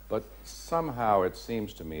 but somehow it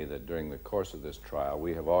seems to me that during the course of this trial,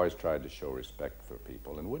 we have always tried to show respect for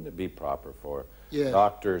people. And wouldn't it be proper for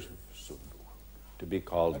doctors to be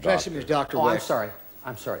called Address him as Dr. Oh, Weck.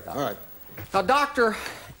 I'm sorry, Doctor. All right. Now, Doctor,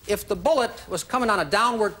 if the bullet was coming on a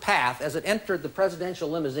downward path as it entered the presidential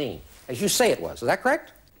limousine, as you say it was, is that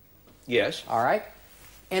correct? Yes. All right.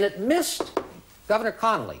 And it missed Governor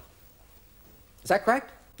Connolly. Is that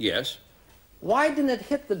correct? Yes. Why didn't it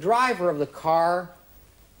hit the driver of the car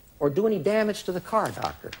or do any damage to the car,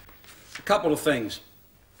 Doctor? A couple of things.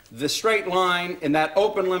 The straight line in that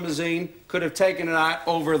open limousine could have taken it out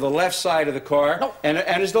over the left side of the car. No. And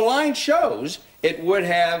as the line shows, it would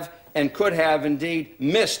have and could have indeed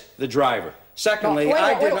missed the driver. Secondly,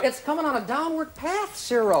 wait, it's coming on a downward path,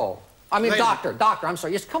 Cyril. I mean, Doctor, I'm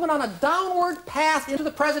sorry. It's coming on a downward path into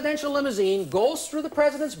the presidential limousine, goes through the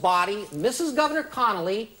president's body, misses Governor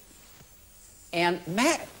Connolly, and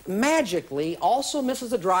magically also misses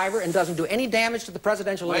the driver and doesn't do any damage to the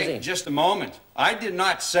presidential limousine. Wait just a moment. I did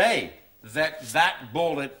not say that that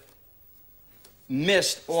bullet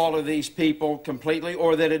missed all of these people completely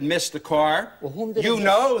or that it missed the car. Well, whom did you it miss?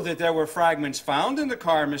 know that there were fragments found in the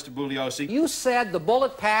car, Mr. Bugliosi. You said the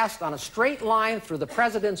bullet passed on a straight line through the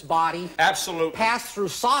president's body. Absolutely. Passed through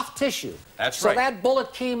soft tissue. That's So right. that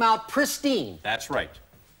bullet came out pristine. That's right.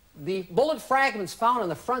 The bullet fragments found in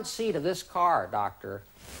the front seat of this car, Doctor,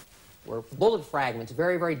 were bullet fragments,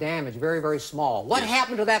 very, very damaged, very, very small. What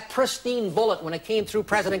happened to that pristine bullet when it came through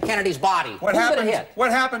President Kennedy's body? What Who happened, did it hit?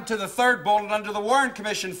 what happened to the third bullet under the Warren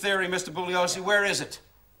Commission theory, Mr. Bugliosi? Where is it?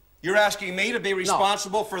 You're asking me to be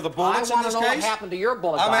responsible for the bullets in this case? I want to know what happened to your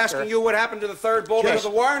bullet, I'm Doctor. asking you what happened to the third bullet of the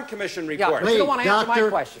Warren Commission report. Yeah, you don't want to answer my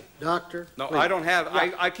question. Doctor. No, please. I don't have.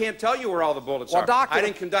 I can't tell you where all the bullets Well, are. Doctor, I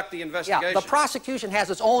didn't conduct the investigation. Yeah, the prosecution has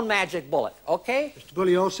its own magic bullet, okay? Mr.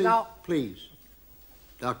 Bugliosi, Now- please.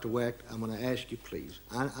 Dr. Weck, I'm going to ask you, please.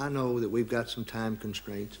 I know that we've got some time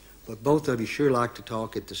constraints, but both of you sure like to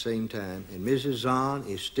talk at the same time, and Mrs. Zahn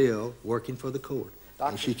is still working for the court,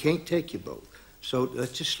 and she can't take you both. So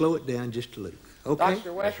let's just slow it down just a little. Okay?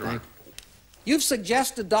 Dr. Weck, Thank you. you've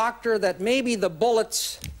suggested, Doctor, that maybe the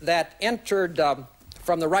bullets that entered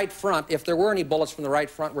from the right front, if there were any bullets from the right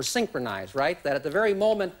front, were synchronized, right? That at the very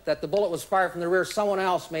moment that the bullet was fired from the rear, someone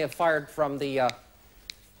else may have fired from the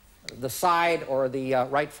side or the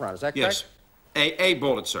right front. Is that correct? Yes. A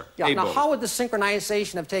bullet, sir. Yeah, a now bullet. how would the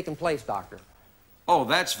synchronization have taken place, Doctor? Oh,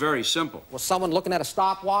 that's very simple. Was someone looking at a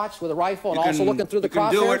stopwatch with a rifle and also looking through the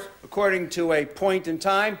crosshairs? You can do it according to a point in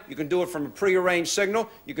time. You can do it from a prearranged signal.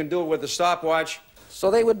 You can do it with a stopwatch. So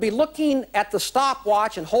they would be looking at the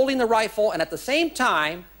stopwatch and holding the rifle and at the same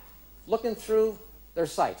time looking through their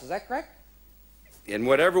sights. Is that correct? In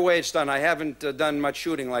whatever way it's done. I haven't done much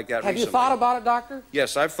shooting like that recently. Have you thought about it, Doctor?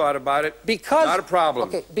 Yes, I've thought about it. Because... Not a problem.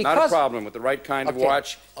 Okay, not a problem with the right kind of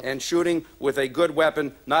watch and shooting with a good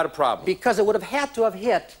weapon, not a problem. Because it would have had to have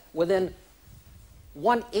hit within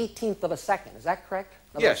 1/18th of a second. Is that correct?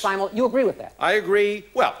 Yes. You agree with that? I agree.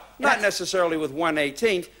 Well, not necessarily with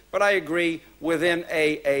 1/18th, but I agree within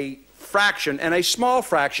a fraction, and a small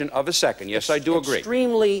fraction of a second. Yes, I do agree.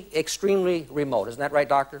 Extremely, extremely remote. Isn't that right,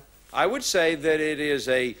 Doctor? I would say that it is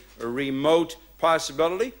a remote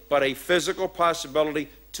possibility, but a physical possibility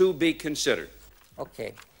to be considered.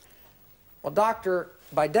 Okay. Well, Doctor,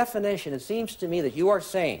 by definition, it seems to me that you are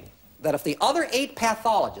saying that if the other 8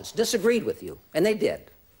 pathologists disagreed with you, and they did,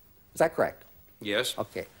 is that correct? Yes.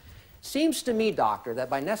 Okay. Seems to me, Doctor, that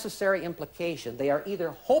by necessary implication, they are either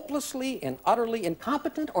hopelessly and utterly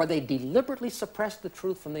incompetent or they deliberately suppress the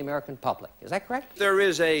truth from the American public. Is that correct? There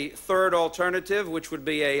is a third alternative, which would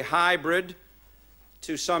be a hybrid,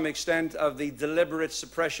 to some extent, of the deliberate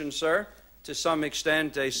suppression, sir. To some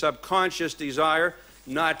extent, a subconscious desire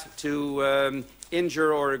not to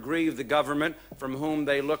injure or aggrieve the government, from whom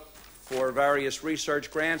they look for various research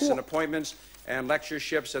grants and appointments and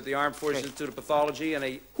lectureships at the Armed Forces Institute of Pathology and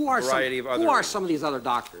a variety of other... Who are some of these other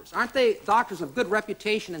doctors? Aren't they doctors of good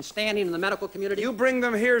reputation and standing in the medical community? You bring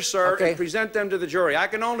them here, sir, and present them to the jury. I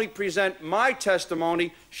can only present my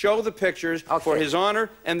testimony, show the pictures for His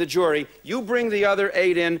Honor and the jury. You bring the other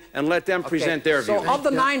 8 in and let them present their views. So of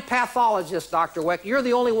the 9 pathologists, Dr. Weck, you're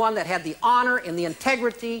the only one that had the honor and the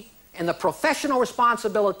integrity and the professional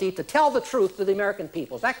responsibility to tell the truth to the American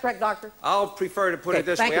people. Is that correct, Doctor? I'll prefer to put it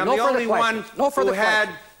this way. I'm No the only one who had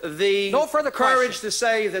the courage to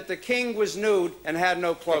say that the king was nude and had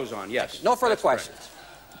no clothes on. Yes. No further questions.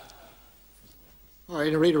 All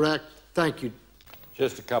right, redirect. Thank you.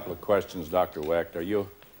 Just a couple of questions, Dr. Wecht.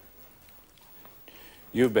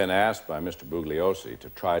 You've been asked by Mr. Bugliosi to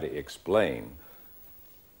try to explain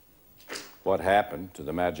what happened to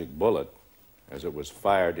the magic bullet as it was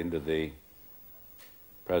fired into the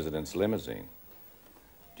president's limousine.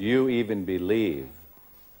 Do you even believe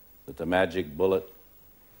that the magic bullet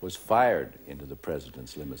was fired into the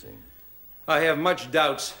president's limousine? I have much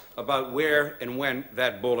doubts about where and when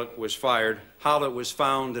that bullet was fired, how it was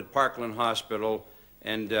found at Parkland Hospital,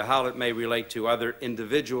 and how it may relate to other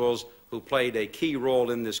individuals who played a key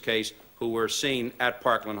role in this case who were seen at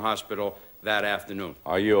Parkland Hospital that afternoon.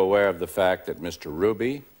 Are you aware of the fact that Mr.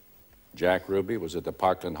 Ruby, Jack Ruby, was at the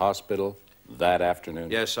Parkland Hospital that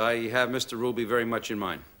afternoon? Yes, I have Mr. Ruby very much in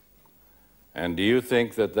mind. And do you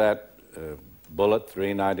think that that bullet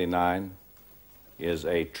 399 is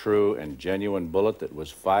a true and genuine bullet that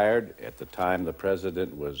was fired at the time the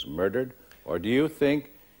president was murdered? Or do you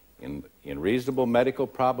think, in reasonable medical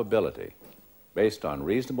probability, based on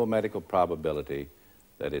reasonable medical probability,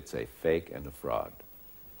 that it's a fake and a fraud?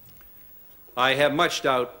 I have much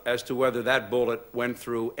doubt as to whether that bullet went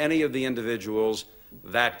through any of the individuals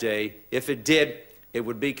that day. If it did, it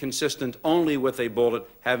would be consistent only with a bullet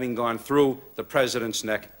having gone through the president's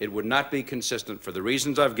neck. It would not be consistent, for the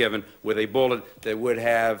reasons I've given, with a bullet that would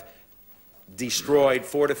have destroyed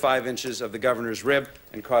 4 to 5 inches of the governor's rib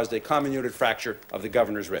and caused a comminuted fracture of the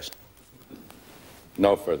governor's wrist.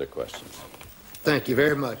 No further questions. Thank you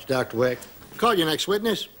very much, Dr. Weck. Call your next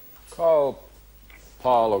witness. Call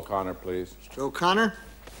Paul O'Connor, please. Mr. O'Connor?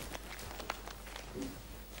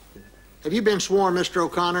 Have you been sworn, Mr.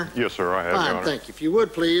 O'Connor? Yes, sir, I have, Fine, Your Honor. thank you. If you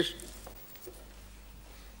would, please.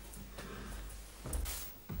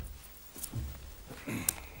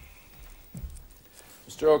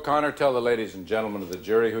 Mr. O'Connor, tell the ladies and gentlemen of the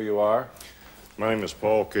jury who you are. My name is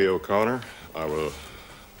Paul K. O'Connor. I was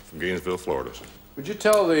from Gainesville, Florida. Would you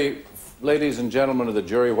tell the ladies and gentlemen of the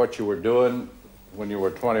jury what you were doing when you were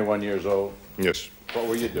 21 years old? Yes. What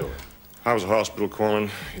were you doing? I was a hospital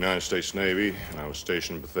corpsman, United States Navy, and I was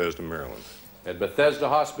stationed in Bethesda, Maryland. At Bethesda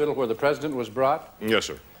Hospital, where the president was brought? Yes,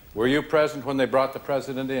 sir. Were you present when they brought the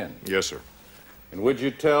president in? Yes, sir. And would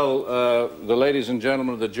you tell the ladies and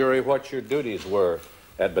gentlemen of the jury what your duties were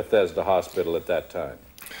at Bethesda Hospital at that time?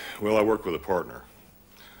 Well, I worked with a partner.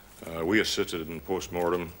 We assisted in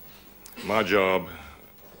postmortem. My job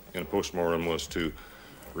in a postmortem was to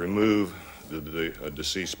remove the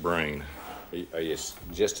deceased brain. Are you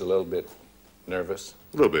just a little bit nervous?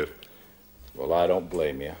 A little bit. Well, I don't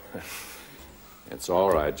blame you. It's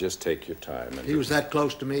all right. Just take your time. If he was that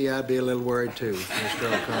close to me, I'd be a little worried too,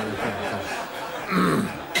 Mr.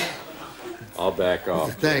 O'Connor. I'll back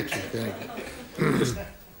off. Thank you, thank you.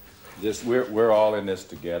 Just we're all in this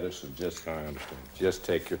together, so just I understand. just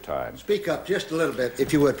take your time. Speak up just a little bit,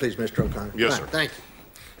 if you would, please, Mr. O'Connor. Yes, Fine, sir. Thank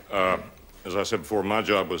you. As I said before, my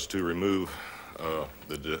job was to remove a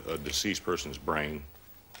deceased person's brain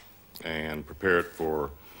and prepare it for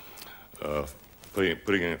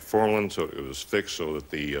putting in formalin so it was fixed so that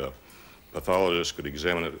the pathologist could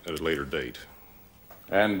examine it at a later date.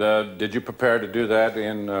 And did you prepare to do that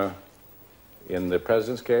in the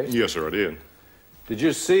president's case? Yes, sir, I did. Did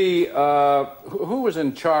you see who was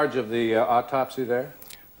in charge of the autopsy there?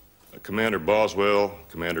 Commander Boswell,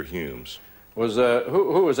 Commander Humes. Was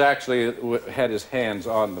who was actually had his hands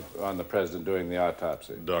on the president during the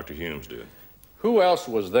autopsy? Dr. Humes did. Who else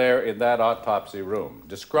was there in that autopsy room?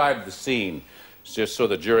 Describe the scene just so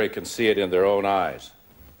the jury can see it in their own eyes.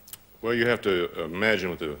 Well, you have to imagine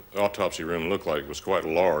what the autopsy room looked like. It was quite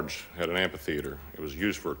large, had an amphitheater. It was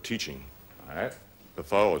used for teaching All right.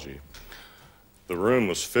 pathology. The room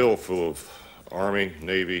was full of Army,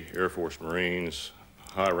 Navy, Air Force, Marines,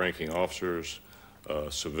 high-ranking officers,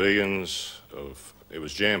 civilians. It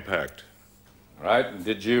was jam-packed. All right.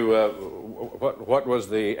 Did you? What was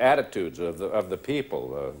the attitudes of the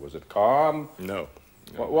people? Was it calm? No.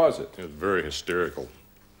 What was it? It was very hysterical.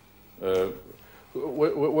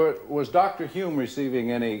 Was Dr. Hume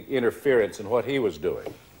receiving any interference in what he was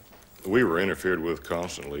doing? We were interfered with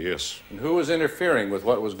constantly, yes. And who was interfering with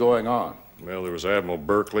what was going on? Well, there was Admiral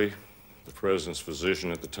Berkeley, the president's physician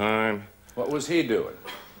at the time. What was he doing?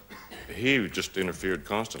 He just interfered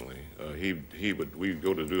constantly. We'd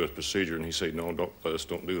go to do a procedure, and he'd say, "No, let's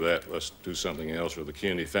don't do that. Let's do something else." Or the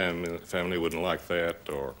Kennedy family wouldn't like that,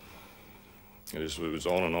 or it was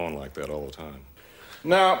on and on like that all the time.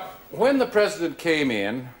 Now, when the president came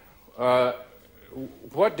in,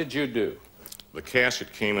 what did you do? The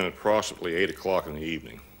casket came in at approximately 8 o'clock in the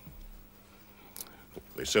evening.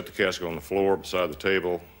 They set the casket on the floor beside the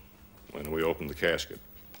table, and we opened the casket.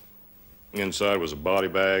 Inside was a body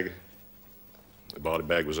bag. The body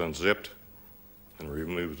bag was unzipped, and we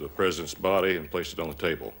removed the president's body and placed it on the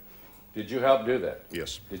table. Did you help do that?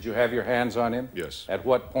 Yes. Did you have your hands on him? Yes. At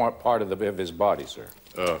what part of his body, sir?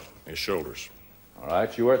 His shoulders. All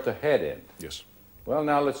right, you were at the head end. Yes. Well,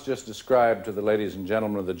 now let's just describe to the ladies and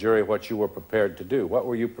gentlemen of the jury what you were prepared to do. What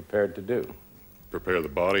were you prepared to do? Prepare the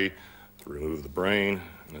body, remove the brain.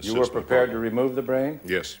 And You were prepared to remove the brain?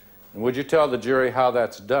 Yes. And would you tell the jury how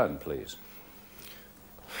that's done, please?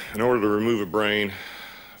 In order to remove a brain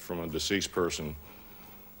from a deceased person,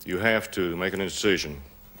 you have to make an incision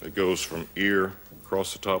that goes from ear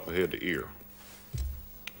across the top of the head to ear.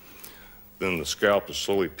 Then the scalp is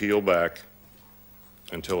slowly peeled back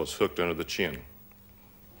until it's hooked under the chin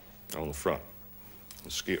on the front.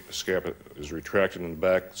 The scalp is retracted in the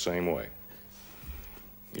back the same way.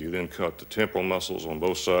 You then cut the temporal muscles on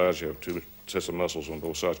both sides. You have two sets of muscles on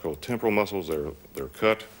both sides called temporal muscles. They're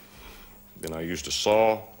cut. Then I used a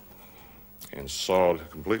saw and sawed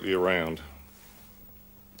completely around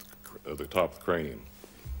the top of the cranium.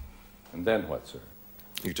 And then what, sir?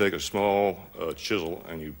 You take a small chisel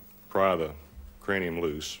and you pry the cranium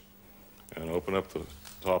loose and open up the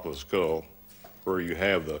top of the skull where you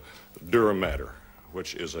have the dura mater,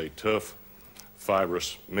 which is a tough,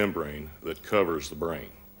 fibrous membrane that covers the brain.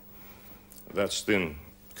 That's then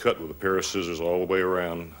cut with a pair of scissors all the way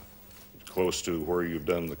around close to where you've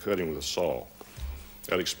done the cutting with a saw.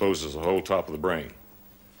 That exposes the whole top of the brain.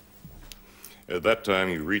 At that time,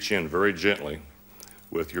 you reach in very gently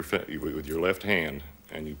with your left hand,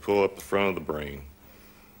 and you pull up the front of the brain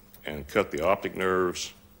and cut the optic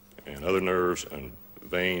nerves and other nerves and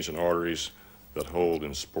veins and arteries that hold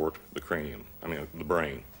and support the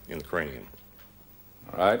brain in the cranium.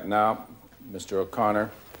 All right, now, Mr. O'Connor,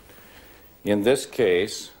 in this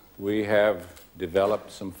case, we have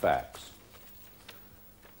developed some facts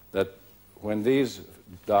that when these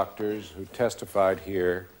doctors who testified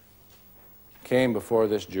here came before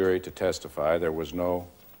this jury to testify, they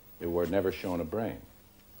were never shown a brain.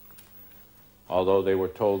 Although they were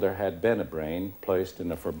told there had been a brain placed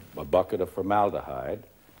in a bucket of formaldehyde,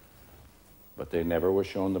 but they never were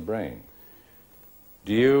shown the brain.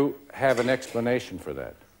 Do you have an explanation for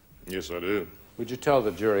that? Yes, I do. Would you tell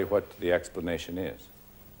the jury what the explanation is?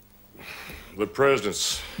 The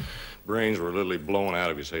president's brains were literally blown out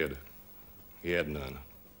of his head. He had none.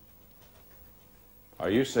 Are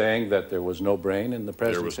you saying that there was no brain in the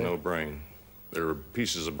president's head? There was no brain. There were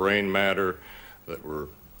pieces of brain matter that were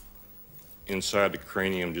inside the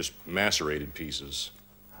cranium, just macerated pieces.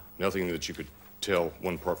 Nothing that you could tell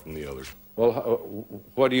one part from the other. Well,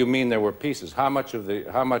 what do you mean there were pieces? How much of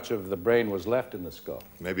the brain was left in the skull?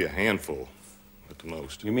 Maybe a handful at the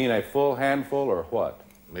most. You mean a full handful or what?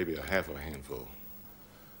 Maybe a half a handful.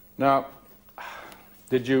 Now,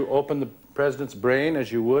 did you open the president's brain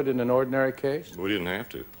as you would in an ordinary case? We didn't have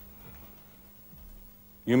to.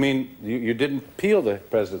 You mean you didn't peel the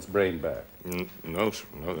president's brain back? No, sir.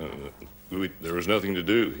 No, there was nothing to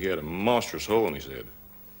do. He had a monstrous hole in his head.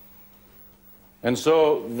 And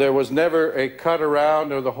so there was never a cut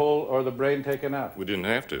around or the hole or the brain taken out? We didn't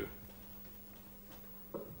have to.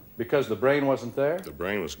 Because the brain wasn't there? The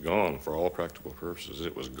brain was gone for all practical purposes.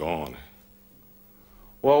 It was gone.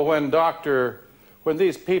 Well, when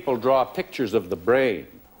these people draw pictures of the brain,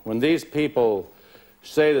 when these people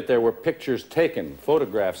say that there were pictures taken,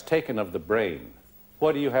 photographs taken of the brain,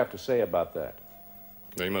 what do you have to say about that?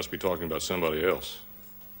 They must be talking about somebody else.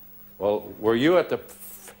 Well, were you at the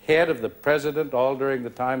head of the president all during the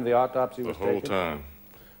time the autopsy was taken? The whole time.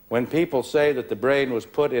 When people say that the brain was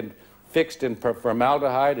fixed in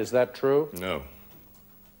formaldehyde, is that true? No.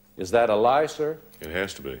 Is that a lie, sir? It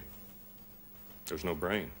has to be. There's no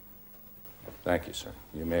brain. Thank you, sir.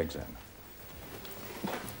 You may examine.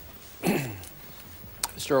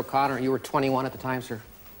 Mr. O'Connor, you were 21 at the time, sir?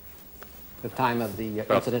 The time of the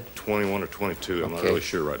About incident? 21 or 22. I'm not Okay. really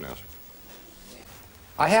sure right now, sir.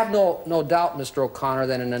 I have no doubt, Mr. O'Connor,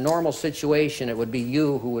 that in a normal situation it would be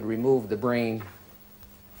you who would remove the brain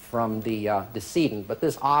from the decedent, but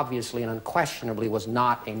this obviously and unquestionably was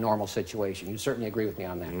not a normal situation. You certainly agree with me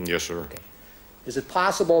on that? Yes, sir. Okay. Is it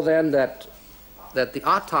possible then that the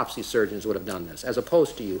autopsy surgeons would have done this, as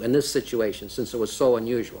opposed to you, in this situation, since it was so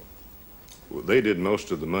unusual? Well, they did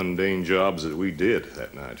most of the mundane jobs that we did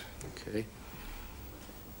that night. Okay.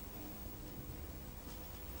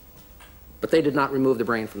 But they did not remove the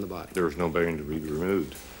brain from the body? There was no brain to be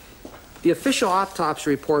removed. The official autopsy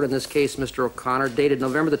report in this case, Mr. O'Connor, dated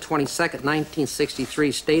November the 22nd,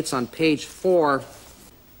 1963, states on page 4,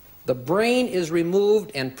 the brain is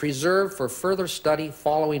removed and preserved for further study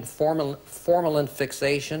following formalin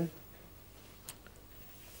fixation.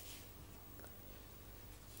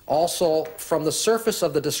 Also, from the surface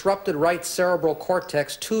of the disrupted right cerebral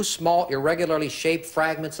cortex, 2 small, irregularly shaped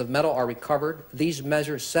fragments of metal are recovered. These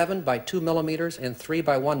measure 7 by 2 millimeters and 3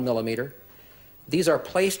 by 1 millimeter. These are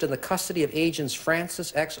placed in the custody of agents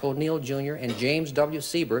Francis X. O'Neill, Jr. and James W.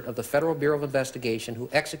 Siebert of the Federal Bureau of Investigation, who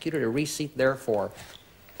executed a receipt therefor.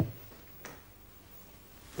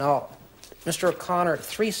 Now, Mr. O'Connor,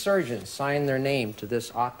 3 surgeons signed their name to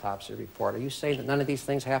this autopsy report. Are you saying that none of these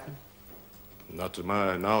things happened? Not to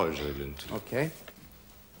my knowledge, they didn't. Okay.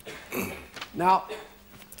 Now,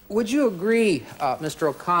 would you agree, Mr.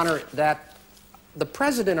 O'Connor, that the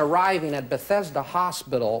president arriving at Bethesda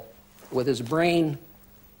Hospital with his brain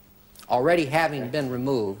already having been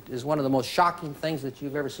removed is one of the most shocking things that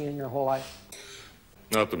you've ever seen in your whole life?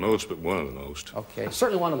 Not the most, but one of the most. Okay,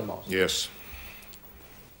 certainly one of the most. Yes.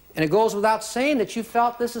 And it goes without saying that you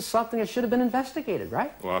felt this is something that should have been investigated,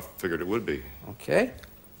 right? Well, I figured it would be. Okay.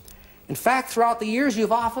 In fact, throughout the years,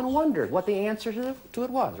 you've often wondered what the answer to it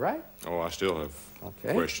was, right? Oh, I still have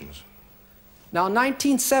questions. Now, in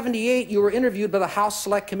 1978, you were interviewed by the House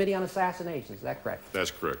Select Committee on Assassinations. Is that correct?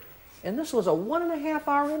 That's correct. And this was a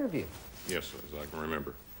 1.5-hour interview. Yes, as I can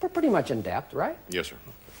remember. Pretty much in depth, right? Yes, sir.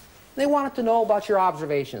 They wanted to know about your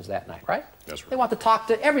observations that night, right? That's right. They wanted to talk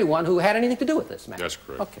to everyone who had anything to do with this matter. That's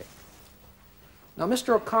correct. Okay. Now,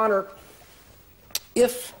 Mr. O'Connor,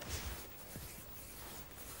 if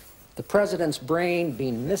the president's brain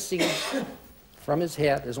being missing from his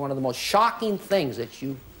head is one of the most shocking things that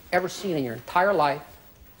you've ever seen in your entire life,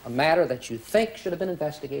 a matter that you think should have been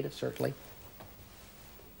investigated, certainly,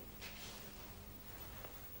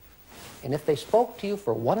 and if they spoke to you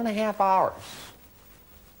for 1.5 hours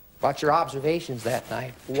about your observations that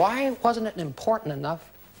night, why wasn't it important enough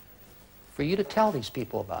for you to tell these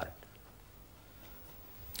people about it?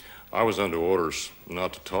 I was under orders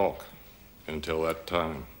not to talk until that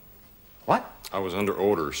time. What? I was under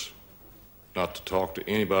orders not to talk to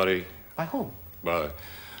anybody. By whom? By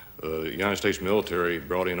the United States military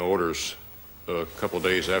brought in orders a couple of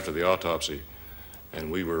days after the autopsy,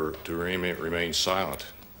 and we were to remain silent.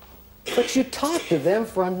 But you talked to them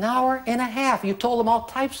for 1.5 hours. You told them all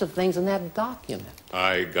types of things in that document.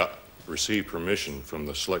 I received permission from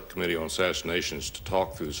the Select Committee on Assassinations to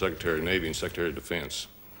talk through the Secretary of Navy and Secretary of Defense.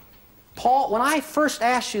 Paul, when I first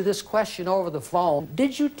asked you this question over the phone,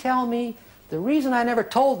 did you tell me the reason I never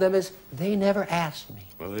told them is they never asked me?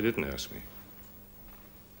 Well, they didn't ask me.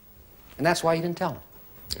 And that's why you didn't tell them?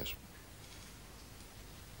 Yes.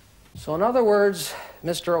 So in other words,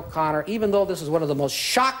 Mr. O'Connor, even though this is one of the most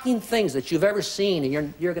shocking things that you've ever seen,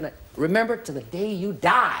 and you're going to remember it to the day you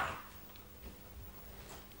die,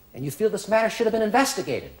 and you feel this matter should have been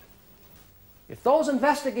investigated, if those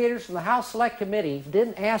investigators from the House Select Committee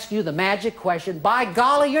didn't ask you the magic question, by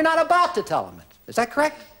golly, you're not about to tell them it. Is that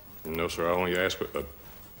correct? No, sir. I only answer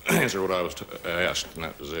what I was asked, and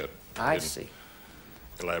that was it. I see.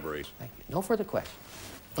 Elaborate. Thank you. No further questions.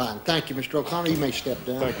 Fine. Thank you, Mr. O'Connor. You may step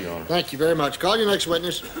down. Thank you, Your Honor. Thank you very much. Call your next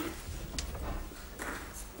witness.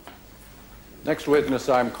 Next witness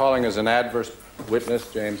I'm calling as an adverse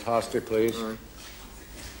witness, James Hosty, please. All right.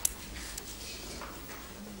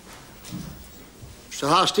 Mr.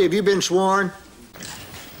 Hosty, have you been sworn?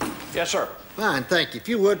 Yes, sir. Fine, thank you. If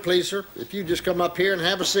you would, please, sir, if you just come up here and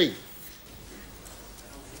have a seat.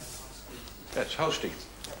 That's Hosty.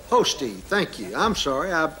 Hosty, thank you. I'm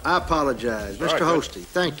sorry, I apologize. Mr. right, Hosty,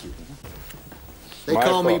 thank you. They My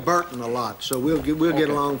call me fault. Burton a lot, so we'll get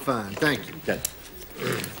along fine. Thank you. Okay.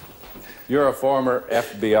 You're a former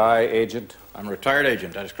FBI agent. I'm a retired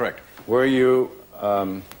agent. That is correct. Were you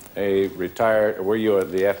the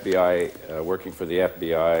FBI, working for the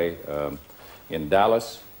FBI in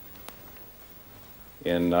Dallas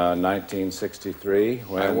in 1963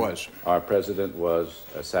 when I was. Our president was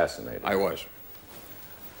assassinated? I was.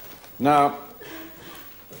 Now,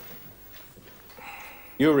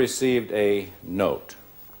 you received a note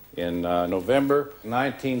in November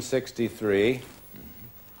 1963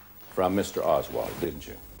 from Mr. Oswald, didn't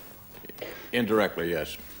you? Indirectly,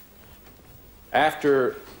 yes.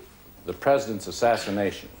 After the president's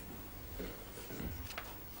assassination,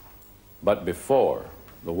 but before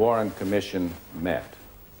the Warren Commission met,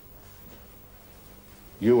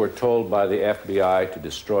 you were told by the FBI to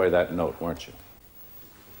destroy that note, weren't you?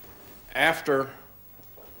 After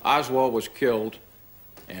Oswald was killed,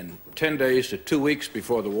 and 10 days to 2 weeks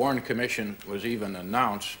before the Warren Commission was even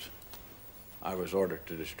announced, I was ordered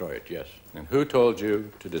to destroy it, yes. And who told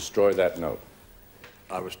you to destroy that note?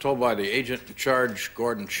 I was told by the agent in charge,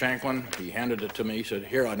 Gordon Shanklin. He handed it to me. He said,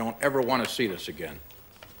 "Here, I don't ever want to see this again."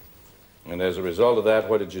 And as a result of that,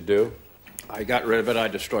 what did you do? I got rid of it. I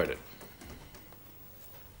destroyed it.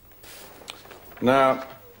 Now,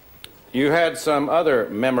 you had some other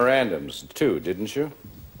memorandums, too, didn't you,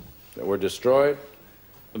 that were destroyed?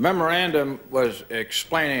 The memorandum was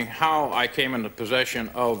explaining how I came into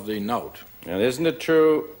possession of the note. And isn't it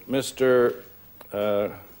true, Mr.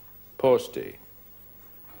 Posty,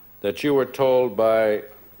 that you were told by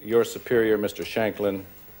your superior, Mr. Shanklin,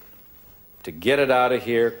 to get it out of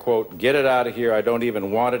here, quote, "Get it out of here, I don't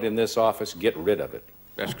even want it in this office, get rid of it"?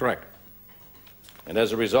 That's correct. And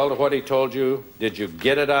as a result of what he told you, did you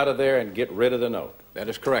get it out of there and get rid of the note? That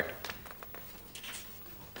is correct.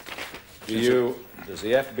 Does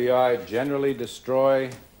the FBI generally destroy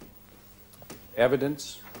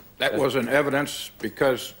evidence? That wasn't evidence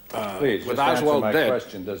because Please, with just answer Oswald my dead,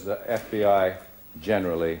 question. Does the FBI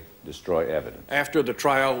generally destroy evidence? after the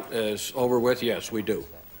trial is over with, yes, we do.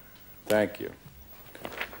 Thank you. I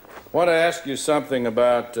want to ask you something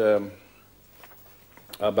about a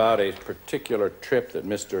particular trip that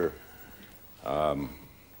Mr.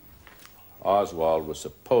 Oswald was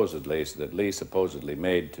that Lee supposedly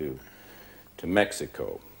made to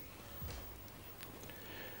Mexico.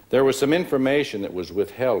 There was some information that was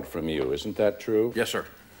withheld from you, isn't that true? Yes, sir.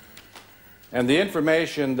 And the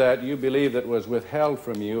information that you believe that was withheld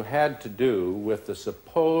from you had to do with the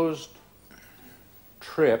supposed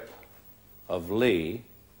trip of Lee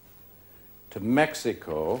to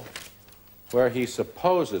Mexico, where he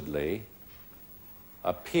supposedly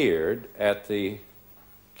appeared at the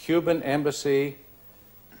Cuban embassy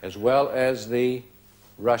as well as the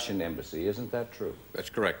Russian embassy. Isn't that true? That's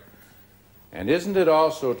correct. And isn't it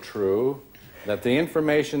also true that the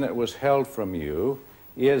information that was held from you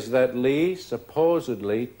is that Lee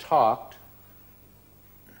supposedly talked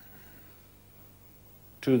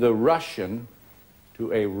to the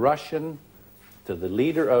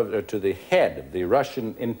head of the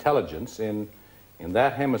Russian intelligence in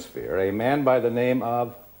that hemisphere, a man by the name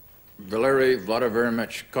of? Valery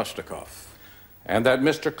Vladimirovich Kostakov. And that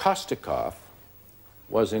Mr. Kostakov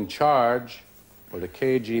was in charge for the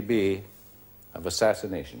KGB of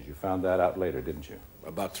assassinations. You found that out later, didn't you?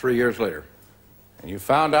 About 3 years later. And you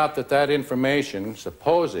found out that information,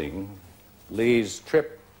 supposing Lee's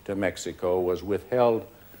trip to Mexico, was withheld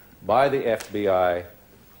by the FBI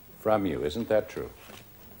from you. Isn't that true?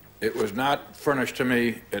 It was not furnished to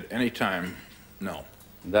me at any time, no.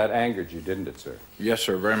 That angered you, didn't it, sir? Yes,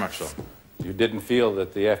 sir, very much so. You didn't feel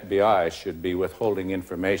that the FBI should be withholding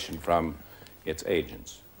information from its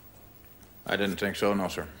agents? I didn't think so, no,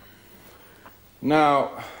 sir.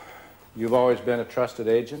 Now, you've always been a trusted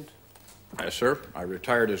agent? Yes, sir. I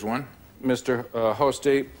retired as one. Mr.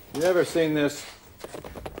 Hosty, you ever seen this?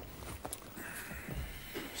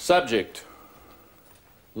 Subject,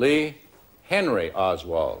 Lee Henry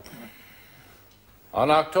Oswald. On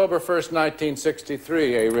October 1st,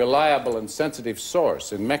 1963, a reliable and sensitive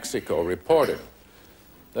source in Mexico reported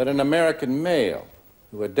that an American male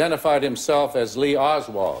who identified himself as Lee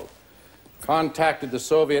Oswald contacted the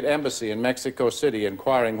Soviet embassy in Mexico City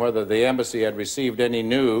inquiring whether the embassy had received any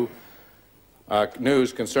news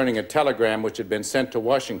concerning a telegram which had been sent to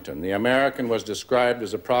Washington. The American was described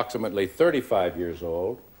as approximately 35 years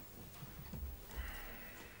old,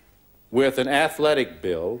 with an athletic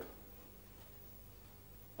build,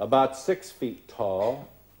 about 6 feet tall,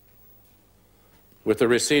 with a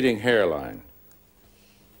receding hairline.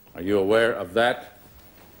 Are you aware of that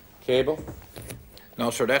cable? No,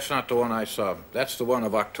 sir, that's not the one I saw. That's the one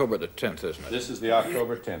of October the 10th, isn't it? This is the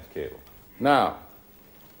October 10th cable. Now,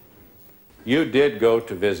 you did go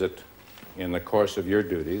to visit, in the course of your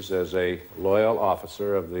duties as a loyal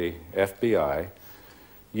officer of the FBI,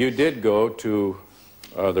 you did go to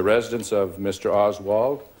the residence of Mr.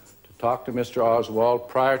 Oswald to talk to Mr. Oswald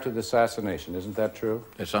prior to the assassination. Isn't that true?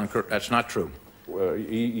 That's not true.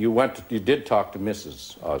 You did talk to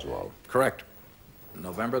Mrs. Oswald. Correct.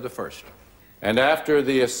 November the 1st. And after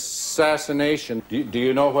the assassination, do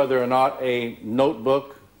you know whether or not a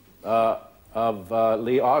notebook of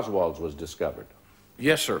Lee Oswald's was discovered?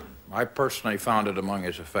 Yes, sir. I personally found it among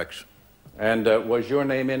his effects. And was your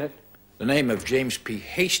name in it? The name of James P.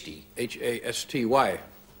 Hasty, H-A-S-T-Y,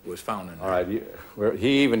 was found in there. All right.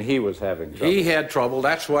 He was having trouble. He had trouble.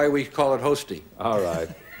 That's why we call it Hosty. All right.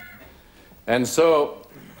 And so,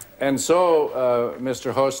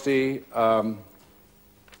 Mr. Hosty,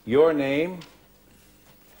 your name,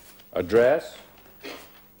 address,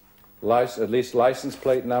 at least license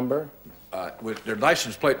plate number? Their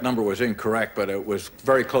license plate number was incorrect, but it was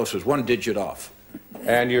very close. It was 1 digit off.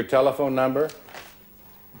 And your telephone number?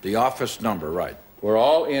 The office number, right. Were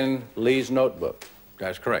all in Lee's notebook?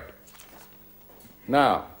 That's correct.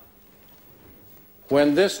 Now,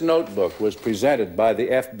 when this notebook was presented by the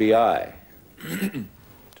FBI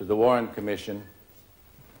to the Warren Commission,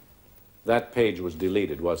 that page was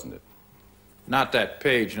deleted, wasn't it? Not that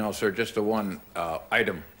page, no, sir, just the one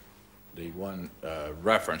item, the one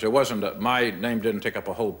reference. It wasn't, my name didn't take up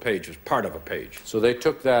a whole page, it was part of a page. So they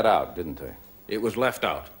took that out, didn't they? It was left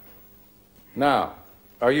out. Now,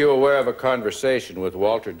 are you aware of a conversation with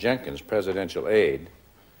Walter Jenkins, presidential aide,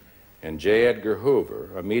 and J. Edgar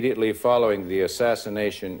Hoover immediately following the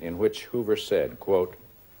assassination, in which Hoover said, quote,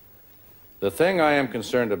 "The thing I am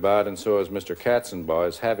concerned about, and so is Mr. Katzenbaugh,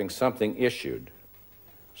 is having something issued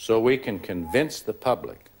so we can convince the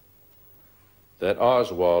public that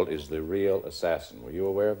Oswald is the real assassin." Were you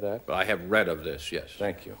aware of that? I have read of this, yes.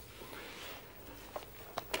 Thank you.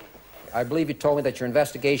 I believe you told me that your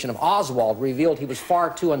investigation of Oswald revealed he was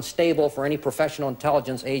far too unstable for any professional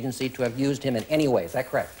intelligence agency to have used him in any way. Is that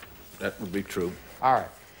correct? That would be true. All right.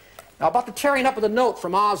 Now, about the tearing up of the note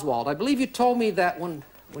from Oswald, I believe you told me that when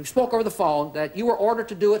we spoke over the phone, that you were ordered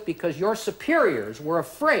to do it because your superiors were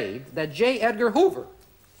afraid that J. Edgar Hoover,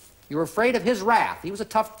 you were afraid of his wrath. He was a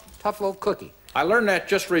tough little cookie. I learned that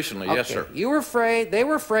just recently, Okay. yes, sir. They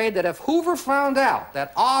were afraid that if Hoover found out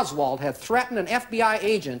that Oswald had threatened an FBI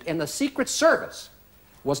agent and the Secret Service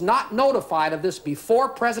was not notified of this before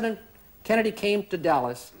President Kennedy came to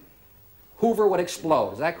Dallas, Hoover would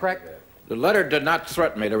explode. Is that correct? The letter did not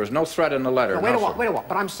threaten me. There was no threat in the letter. No, wait a while.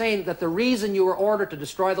 But I'm saying that the reason you were ordered to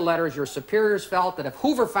destroy the letter is your superiors felt that if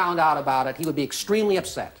Hoover found out about it, he would be extremely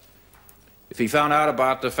upset. If he found out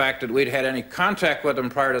about the fact that we'd had any contact with him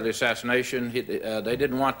prior to the assassination, they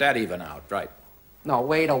didn't want that even out, right? No,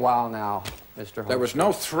 wait a while now, Mr. Holmes. There was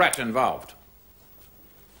no threat involved.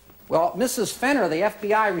 Well, Mrs. Fenner, the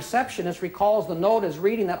FBI receptionist, recalls the note as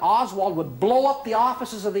reading that Oswald would blow up the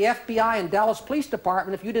offices of the FBI and Dallas Police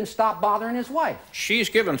Department if you didn't stop bothering his wife. She's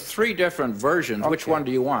given 3 different versions. Okay. Which one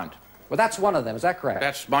do you want? Well, that's one of them. Is that correct?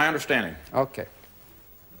 That's my understanding. Okay.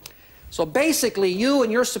 So basically, you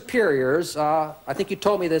and your superiors, I think you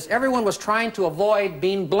told me this, everyone was trying to avoid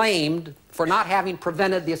being blamed for not having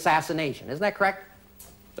prevented the assassination. Isn't that correct?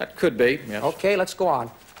 That could be, yes. Okay, let's go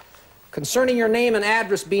on. Concerning your name and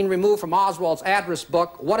address being removed from Oswald's address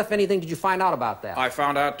book, what, if anything, did you find out about that? I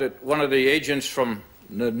found out that one of the agents from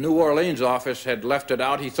the New Orleans office had left it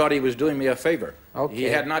out. He thought he was doing me a favor. Okay. He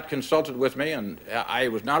had not consulted with me, and I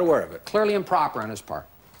was not aware of it. Clearly improper on his part.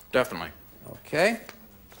 Definitely. Okay.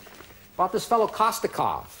 About this fellow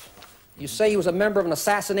Kostakov. You say he was a member of an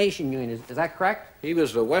assassination unit. Is that correct? He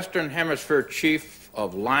was the Western Hemisphere chief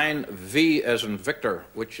of line V as in Victor,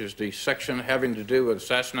 which is the section having to do with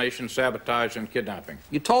assassination, sabotage, and kidnapping.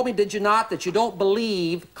 You told me, did you not, that you don't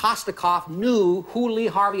believe Kostikov knew who Lee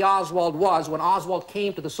Harvey Oswald was when Oswald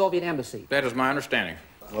came to the Soviet embassy? That is my understanding.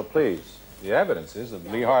 Well, please, the evidence is that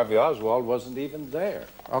Lee Harvey Oswald wasn't even there.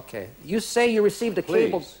 Okay. You say you received a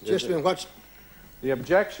cable... Please. Just a minute, what's... The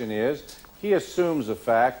objection is he assumes the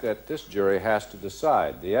fact that this jury has to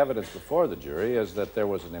decide. The evidence before the jury is that there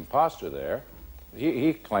was an imposter there.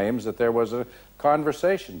 He claims that there was a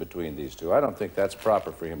conversation between these two. I don't think that's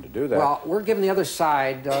proper for him to do that. Well, we're giving the other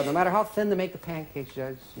side, no matter how thin they make the pancakes,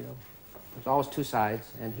 Judge, you know, there's always two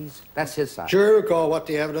sides, and that's his side. Sure recall what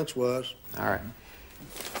the evidence was. All right.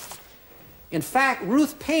 In fact,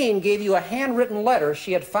 Ruth Payne gave you a handwritten letter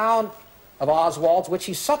she had found of Oswald's, which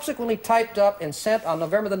he subsequently typed up and sent on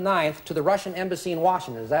November the 9th to the Russian embassy in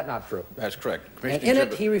Washington. Is that not true? That's correct. And in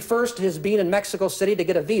it, he refers to his being in Mexico City to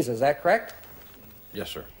get a visa. Is that correct? Yes,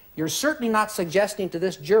 sir. You're certainly not suggesting to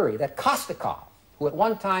this jury that Kostikov, who at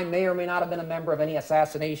one time may or may not have been a member of any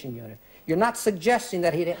assassination unit, you're not suggesting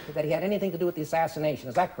that he had anything to do with the assassination.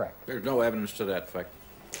 Is that correct? There's no evidence to that effect.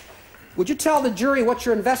 Would you tell the jury what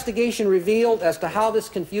your investigation revealed as to how this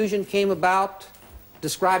confusion came about,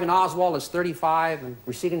 describing Oswald as 35 and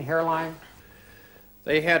receding hairline?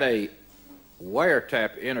 They had a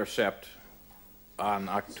wiretap intercept on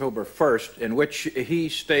October 1st in which he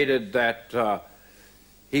stated that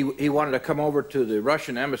he wanted to come over to the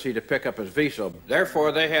Russian embassy to pick up his visa.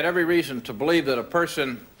 Therefore, they had every reason to believe that a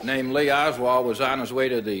person named Lee Oswald was on his way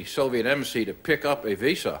to the Soviet embassy to pick up a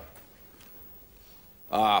visa.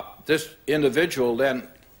 This individual then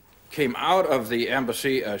came out of the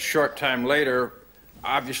embassy a short time later,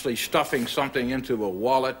 obviously stuffing something into a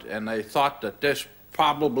wallet, and they thought that this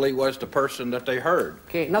probably was the person that they heard.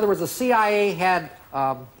 Okay, in other words, the CIA had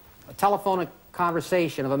a telephonic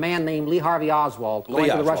conversation of a man named Lee Harvey Oswald going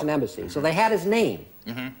to the Russian embassy. So they had his name,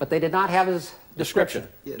 but they did not have his description.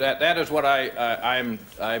 That is what I'm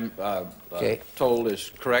told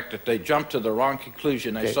is correct, that they jumped to the wrong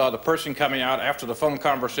conclusion. They saw the person coming out after the phone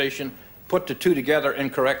conversation, put the two together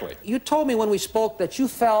incorrectly. You told me when we spoke that you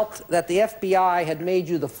felt that the FBI had made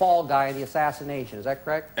you the fall guy in the assassination. Is that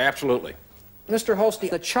correct? Absolutely. Mr. Hosty,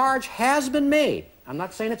 the charge has been made, I'm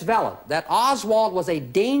not saying it's valid, that Oswald was a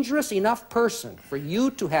dangerous enough person for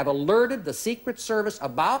you to have alerted the Secret Service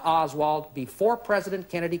about Oswald before President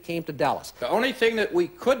Kennedy came to Dallas. The only thing that we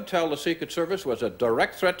could tell the Secret Service was a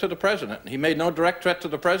direct threat to the president. He made no direct threat to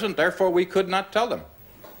the president, therefore we could not tell them.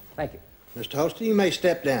 Thank you. Mr. Hosty, you may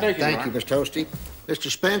step down. Thank you, Mr. Hosty. Mr.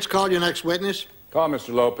 Spence, call your next witness. Call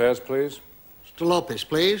Mr. Lopez, please. Mr. Lopez,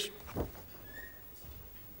 please.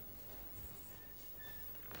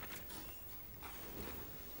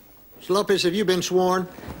 Mr. Lopez, have you been sworn?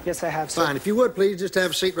 Yes, I have, sir. Fine. If you would, please just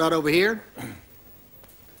have a seat right over here.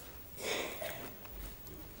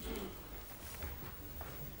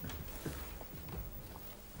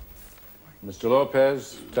 Mr.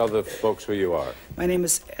 Lopez, tell the folks who you are. My name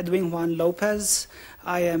is Edwin Juan Lopez.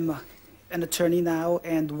 I am an attorney now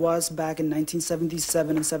and was back in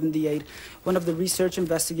 1977 and 78 one of the research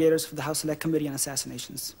investigators for the House Select Committee on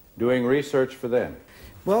Assassinations. Doing research for them.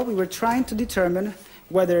 Well, we were trying to determine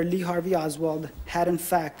whether Lee Harvey Oswald had in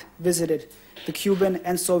fact visited the Cuban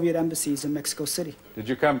and Soviet embassies in Mexico City. Did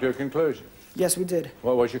you come to a conclusion? Yes, we did.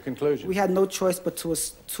 What was your conclusion? We had no choice but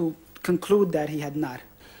to conclude that he had not.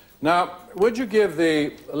 Now, would you give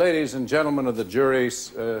the ladies and gentlemen of the jury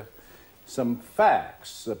some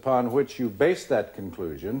facts upon which you base that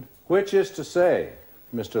conclusion, which is to say,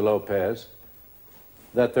 Mr. Lopez,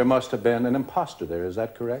 that there must have been an imposter there. Is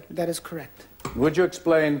that correct? That is correct. Would you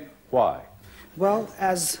explain why? Well,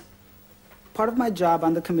 as part of my job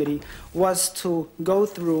on the committee was to go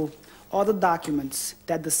through all the documents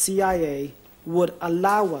that the CIA would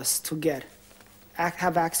allow us to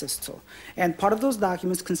have access to. And part of those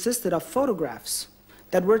documents consisted of photographs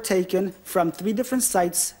that were taken from 3 different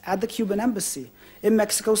sites at the Cuban embassy in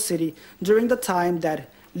Mexico City during the time that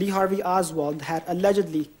Lee Harvey Oswald had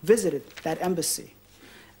allegedly visited that embassy.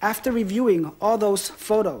 After reviewing all those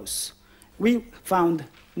photos, we found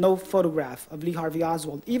no photograph of Lee Harvey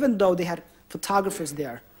Oswald, even though they had photographers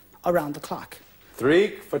there around the clock. 3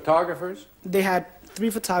 photographers? They had 3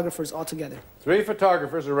 photographers altogether. 3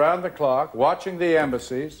 photographers around the clock watching the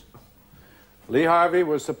embassies. Lee Harvey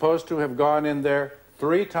was supposed to have gone in there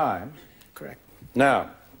 3 times. Correct.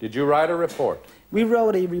 Now, did you write a report? We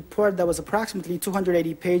wrote a report that was approximately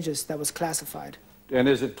 280 pages that was classified. And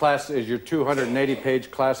is your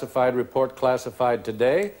 280-page classified report classified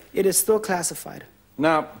today? It is still classified.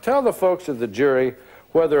 Now, tell the folks of the jury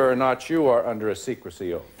whether or not you are under a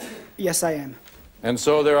secrecy oath. Yes, I am. And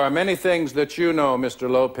so there are many things that you know, Mr.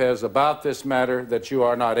 Lopez, about this matter that you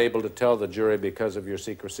are not able to tell the jury because of your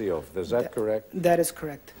secrecy oath. Is that correct? That is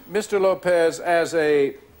correct. Mr. Lopez, as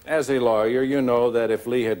a lawyer, you know that if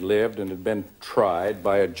Lee had lived and had been tried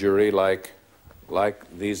by a jury like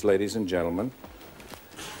these ladies and gentlemen,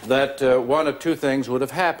 that one of two things would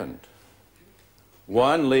have happened.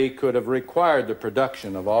 One, Lee could have required the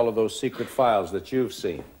production of all of those secret files that you've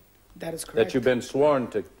seen. That is correct. That you've been sworn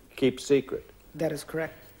to keep secret. That is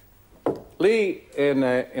correct. Lee,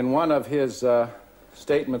 in one of his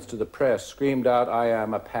statements to the press, screamed out, "I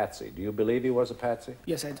am a patsy." Do you believe he was a patsy?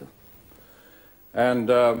 Yes, I do. And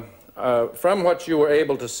from what you were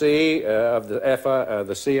able to see of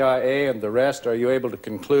the CIA and the rest, are you able to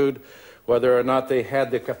conclude whether or not they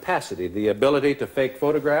had the capacity, the ability to fake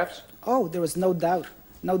photographs? Oh, there was no doubt.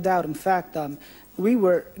 No doubt. In fact, we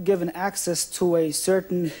were given access to a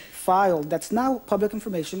certain file that's now public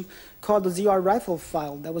information called the ZR rifle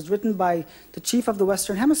file that was written by the chief of the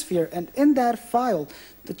Western Hemisphere. And in that file,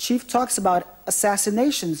 the chief talks about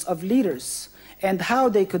assassinations of leaders and how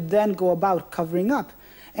they could then go about covering up.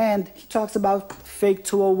 And he talks about fake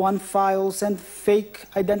 201 files and fake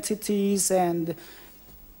identities and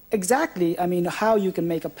exactly, I mean, how you can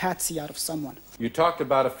make a patsy out of someone. You talked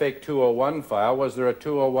about a fake 201 file. Was there a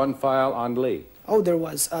 201 file on Lee? Oh, there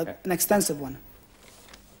was an extensive one.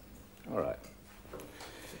 All right.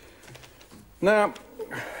 Now,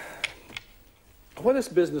 what is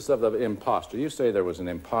business of the imposter? You say there was an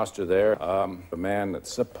imposter there, a man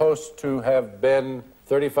that's supposed to have been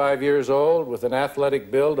 35 years old with an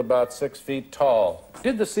athletic build, about 6 feet tall.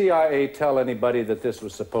 Did the CIA tell anybody that this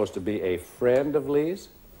was supposed to be a friend of Lee's?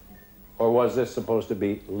 Or was this supposed to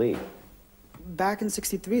be Lee? Back in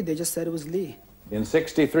 '63, they just said it was Lee. In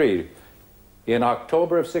 '63, in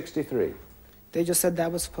October of '63. They just said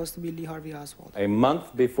that was supposed to be Lee Harvey Oswald. A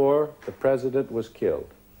month before the president was killed.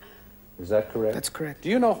 Is that correct? That's correct. Do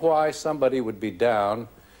you know why somebody would be down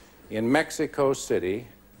in Mexico City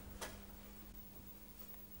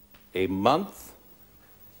a month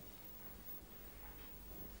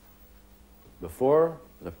before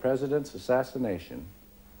the president's assassination,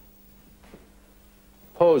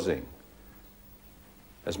 posing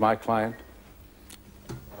as my client?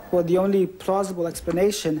 Well, the only plausible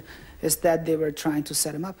explanation is that they were trying to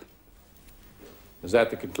set him up. Is that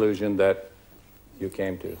the conclusion that you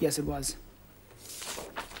came to? Yes, it was.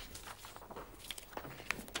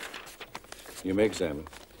 You may examine.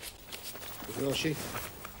 Will she?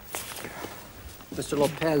 Mr.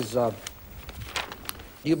 Lopez, do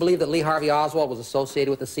you believe that Lee Harvey Oswald was associated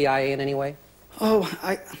with the CIA in any way? Oh,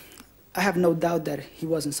 I have no doubt that he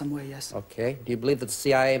was in some way, yes. Okay. Do you believe that the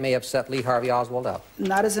CIA may have set Lee Harvey Oswald up?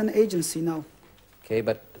 Not as an agency, no. Okay,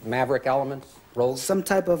 but maverick elements, rogues? Some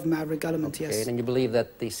type of maverick element, Okay, yes. and you believe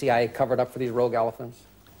that the CIA covered up for these rogue elephants?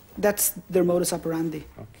 That's their modus operandi.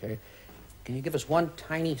 Okay. Can you give us one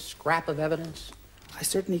tiny scrap of evidence? I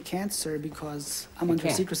certainly can't, sir, because I'm under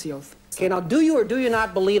a secrecy oath. Okay, now do you or do you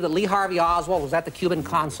not believe that Lee Harvey Oswald was at the Cuban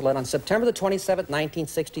consulate on September the 27th,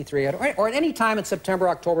 1963, or at any time in September,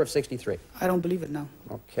 October of '63? I don't believe it, no.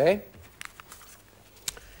 Okay.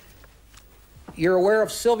 You're aware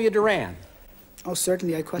of Sylvia Duran? Oh,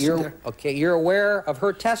 certainly, I questioned her. Okay, you're aware of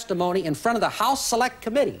her testimony in front of the House Select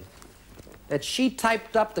Committee that she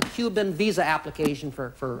typed up the Cuban visa application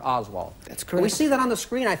for Oswald. That's correct. We see that on the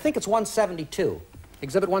screen. I think it's 172.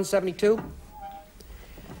 Exhibit 172.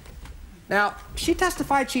 Now, she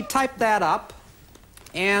testified she typed that up,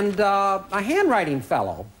 and a handwriting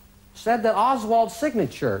fellow said that Oswald's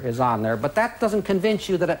signature is on there, but that doesn't convince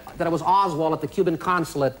you that it was Oswald at the Cuban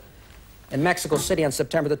consulate in Mexico City on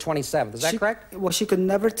September the 27th. Is that correct? Well, she could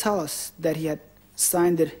never tell us that he had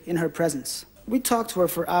signed it in her presence. We talked to her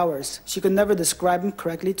for hours. She could never describe him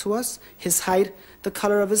correctly to us, his height, the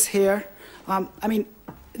color of his hair. I mean,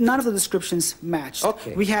 none of the descriptions matched.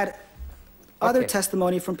 Okay. We had other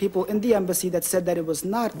testimony from people in the embassy that said that it was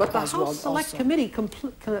not But the Oswald House Select also. Committee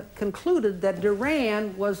concluded that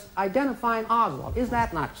Duran was identifying Oswald. Is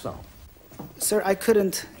that not so? Sir, I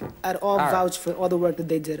couldn't at all All right. vouch for all the work that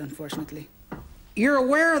they did, unfortunately. You're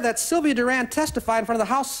aware that Sylvia Duran testified in front of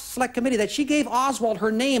the House Select Committee that she gave Oswald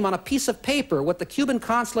her name on a piece of paper with the Cuban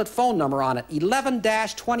consulate phone number on it,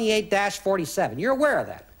 11-28-47. You're aware of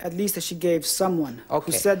that? At least that she gave someone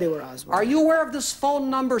who said they were Oswald. Are you aware of this phone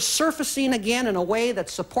number surfacing again in a way that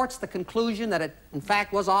supports the conclusion that it, in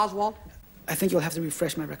fact, was Oswald? I think you'll have to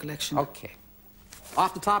refresh my recollection. Okay.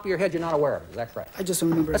 Off the top of your head, you're not aware of it. Is that correct? I just don't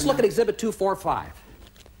remember. Let's it look now. at Exhibit 245.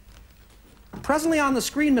 Presently on the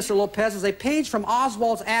screen, Mr. Lopez, is a page from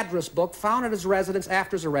Oswald's address book found at his residence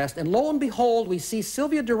after his arrest, and lo and behold, we see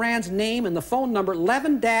Sylvia Duran's name and the phone number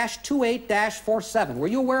 11-28-47. Were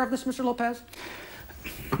you aware of this, Mr. Lopez?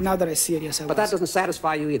 Now that I see it, yes, I was. But that doesn't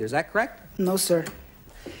satisfy you either, is that correct? No, sir.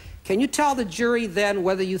 Can you tell the jury then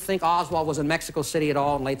whether you think Oswald was in Mexico City at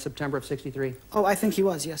all in late September of '63? Oh, I think he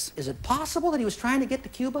was, yes. Is it possible that he was trying to get to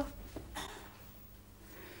Cuba?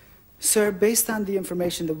 Sir, based on the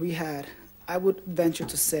information that we had, I would venture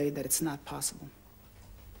to say that it's not possible.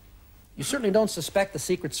 You certainly don't suspect the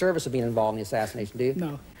Secret Service of being involved in the assassination, do you?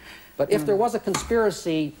 No. But if there was a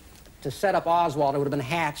conspiracy to set up Oswald, it would have been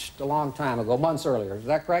hatched a long time ago, months earlier. Is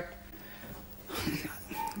that correct?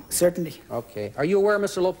 Certainly. Okay. Are you aware,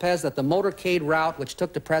 Mr. Lopez, that the motorcade route which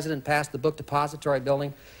took the president past the book depository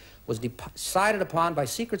building was decided upon by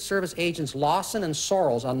Secret Service agents Lawson and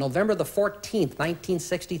Sorrells on November the 14th,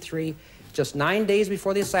 1963, just 9 days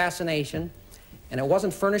before the assassination, and it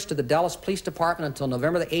wasn't furnished to the Dallas Police Department until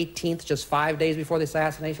November the 18th, just 5 days before the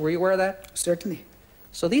assassination? Were you aware of that? Certainly.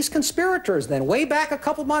 So these conspirators then, way back a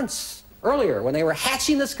couple months earlier, when they were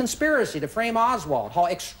hatching this conspiracy to frame Oswald, how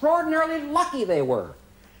extraordinarily lucky they were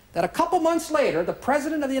that a couple months later, the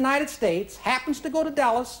President of the United States happens to go to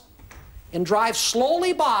Dallas and drive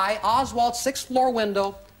slowly by Oswald's sixth-floor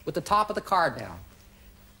window with the top of the car down.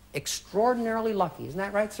 Extraordinarily lucky. Isn't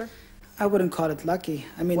that right, sir? I wouldn't call it lucky.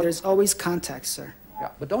 I mean, there's always contact, sir. Yeah,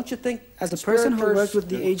 but don't you think... As a person who worked with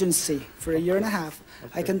the agency for a year and a half,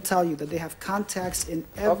 okay, I can tell you that they have contacts in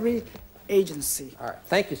every agency. All right.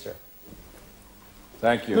 Thank you, sir.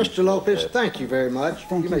 Thank you. Mr. Lopez, thank you very much.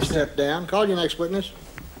 You may step down. Call your next witness.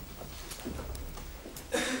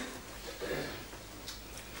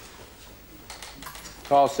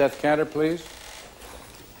 Call Seth Cantor, please.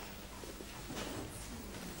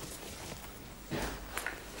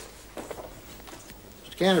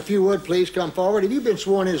 Mr. Cantor, if you would, please come forward. Have you been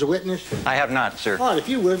sworn as a witness? I have not, sir. All right, if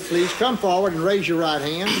you would, please come forward and raise your right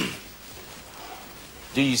hand.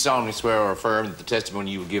 Do you solemnly swear or affirm that the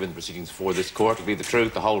testimony you will give in the proceedings before this court will be the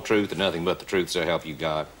truth, the whole truth, and nothing but the truth, so help you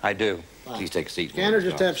God? I do. Fine. Please take a seat. Cantor,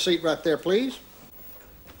 just have a seat right there, please.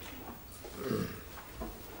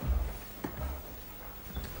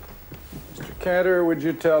 Mr. Cantor, would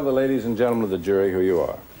you tell the ladies and gentlemen of the jury who you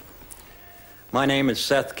are? My name is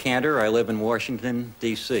Seth Cantor. I live in Washington,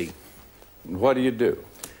 D.C. What do you do?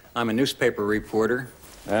 I'm a newspaper reporter.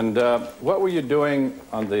 And what were you doing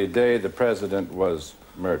on the day the president was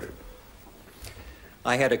murdered?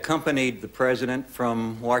 I had accompanied the president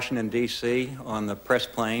from Washington, D.C. on the press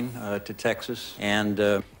plane to Texas. And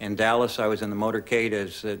in Dallas, I was in the motorcade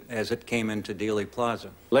as it came into Dealey Plaza.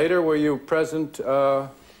 Later, were you present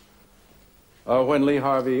when Lee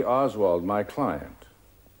Harvey Oswald, my client,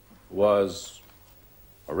 was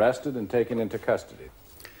arrested and taken into custody?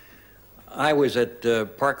 I was at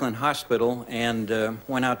Parkland Hospital and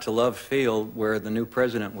went out to Love Field where the new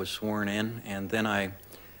president was sworn in, and then I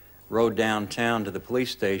rode downtown to the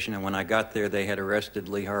police station, and when I got there, they had arrested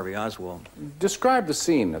Lee Harvey Oswald. Describe the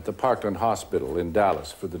scene at the Parkland Hospital in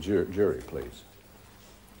Dallas for the jury, please.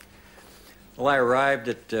 Well, I arrived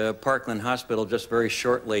at Parkland Hospital just very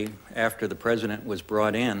shortly after the president was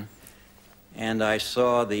brought in, and I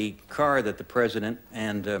saw the car that the president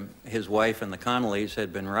and his wife and the Connollys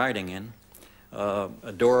had been riding in.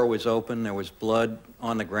 A door was open, there was blood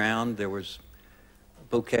on the ground, there was a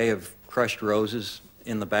bouquet of crushed roses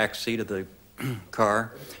in the back seat of the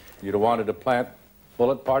car. You'd have wanted to plant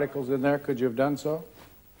bullet particles in there, could you have done so?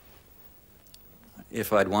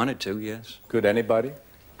 If I'd wanted to, yes. Could anybody?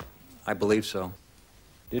 I believe so.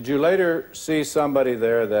 Did you later see somebody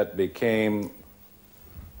there that became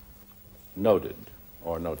noted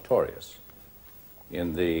or notorious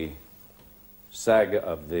in the saga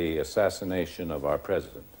of the assassination of our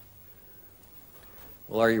president?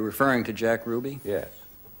 Well, are you referring to Jack Ruby? Yes.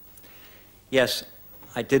 Yes,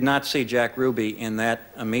 I did not see Jack Ruby in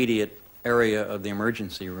that immediate area of the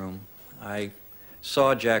emergency room. I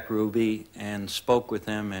saw Jack Ruby and spoke with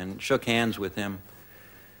him and shook hands with him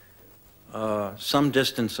some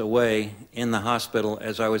distance away in the hospital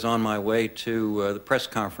as I was on my way to the press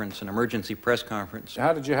conference, an emergency press conference.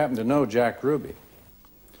 How did you happen to know Jack Ruby?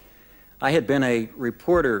 I had been a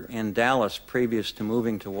reporter in Dallas previous to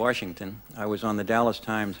moving to Washington. I was on the Dallas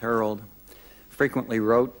Times-Herald, frequently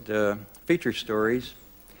wrote feature stories,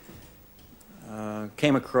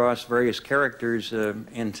 came across various characters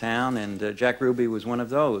in town, and Jack Ruby was one of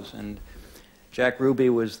those. And Jack Ruby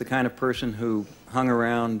was the kind of person who hung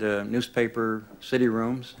around newspaper city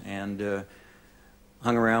rooms and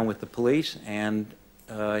hung around with the police, and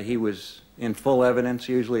he was in full evidence,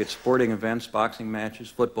 usually at sporting events, boxing matches,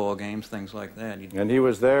 football games, things like that. And he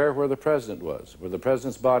was there where the president was, where the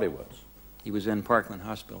president's body was? He was in Parkland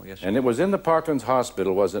Hospital, yes, sir. And it was in the Parkland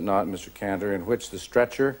Hospital, was it not, Mr. Cantor, in which the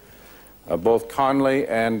stretcher, both Conley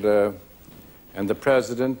and the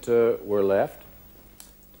president were left?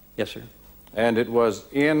 Yes, sir. And it was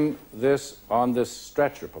on this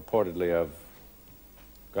stretcher, purportedly, of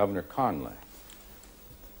Governor Conley,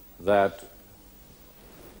 that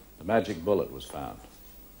the magic bullet was found.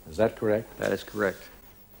 Is that correct? That is correct.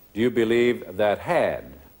 Do you believe that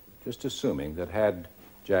just assuming that had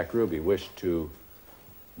Jack Ruby wished to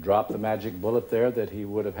drop the magic bullet there, that he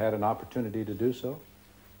would have had an opportunity to do so?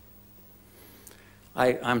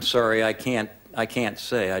 I'm sorry, I can't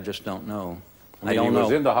say. I just don't know. I don't know. He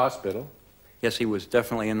was in the hospital? Yes, he was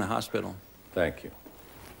definitely in the hospital. Thank you.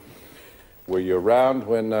 Were you around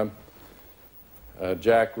when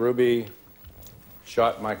Jack Ruby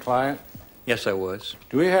shot my client? Yes, I was.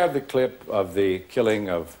 Do we have the clip of the killing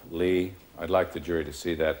of Lee? I'd like the jury to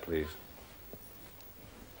see that, please.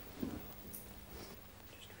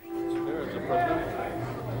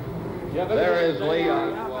 There is Lee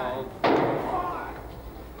Oswald.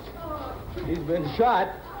 He's been shot.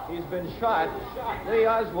 He's been shot. Lee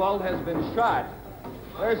Oswald has been shot.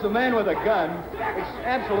 There's the man with a gun. It's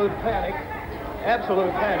absolute panic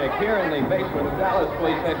here in the basement of Dallas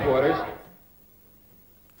Police Headquarters.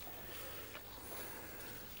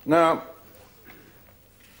 Now,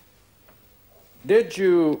 did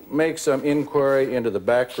you make some inquiry into the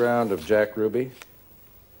background of Jack Ruby?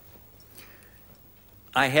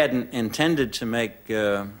 I hadn't intended to make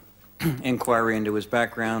inquiry into his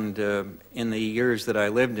background in the years that I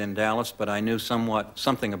lived in Dallas, but I knew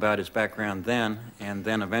something about his background then, and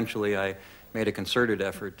then eventually I made a concerted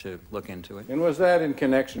effort to look into it. And was that in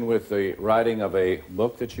connection with the writing of a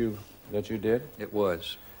book that you did? It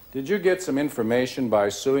was. Did you get some information by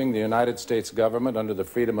suing the United States government under the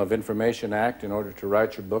Freedom of Information Act in order to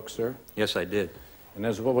write your book, sir? Yes, I did. And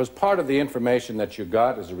as what was part of the information that you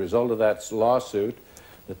got as a result of that lawsuit,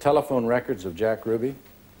 the telephone records of Jack Ruby?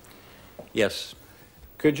 Yes.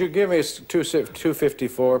 Could you give me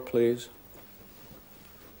 254, please?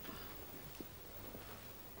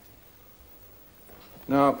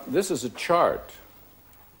 Now, this is a chart,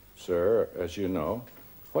 sir, as you know.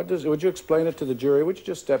 Would you explain it to the jury? Would you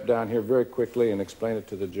just step down here very quickly and explain it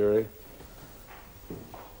to the jury?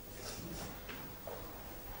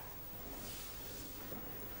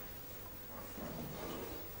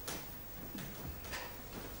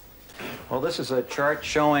 Well, this is a chart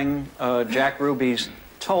showing Jack Ruby's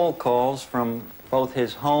toll calls from both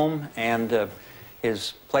his home and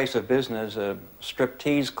his place of business, a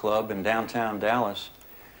striptease club in downtown Dallas,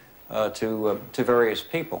 to various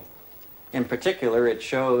people. In particular, it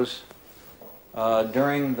shows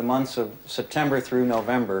during the months of September through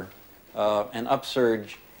November an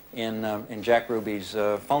upsurge in Jack Ruby's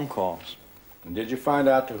phone calls. And did you find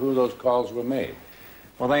out to who those calls were made?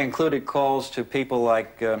 Well, they included calls to people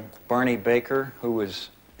like Barney Baker, who was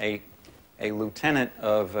a lieutenant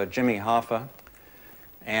of Jimmy Hoffa,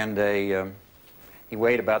 and he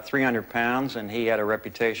weighed about 300 pounds, and he had a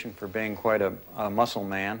reputation for being quite a muscle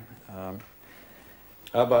man.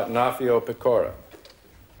 How about Nafio Pecora?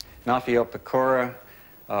 Nafio Pecora,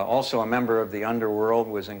 also a member of the underworld,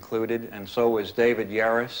 was included, and so was David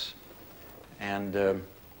Yaris. And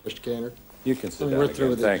Mr. Cantor? You can sit down We're again. through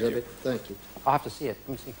with the Thank exhibit. you. Thank you. I'll have to see it. Let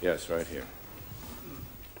me see. Yes, right here.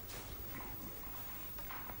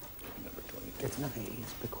 It's not.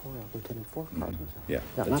 It's Pecora, Lieutenant Forecross. Yeah,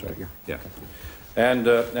 No, that's not right. there. Yeah.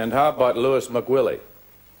 And how about Louis McWillie?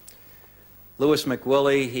 Louis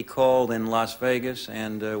McWillie, he called in Las Vegas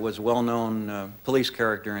and was a well-known police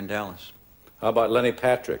character in Dallas. How about Lenny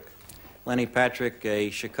Patrick? Lenny Patrick, a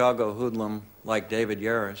Chicago hoodlum like David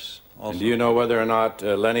Yaris. Also. And do you know whether or not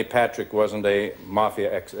Lenny Patrick wasn't a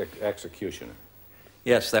mafia executioner?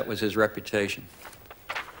 Yes, that was his reputation.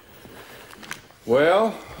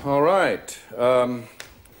 Well, all right.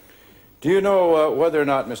 Do you know whether or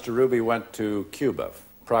not Mr. Ruby went to Cuba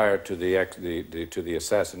prior to the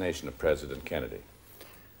assassination of President Kennedy?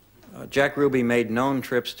 Jack Ruby made known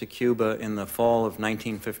trips to Cuba in the fall of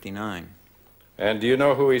 1959. And do you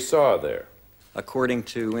know who he saw there? According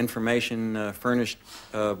to information furnished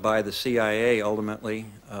by the CIA, ultimately,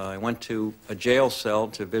 I went to a jail cell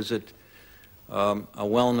to visit a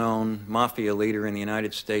well-known mafia leader in the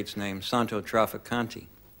United States named Santo Trafficante.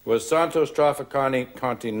 Was Santos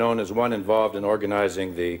Trafficante known as one involved in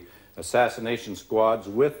organizing the assassination squads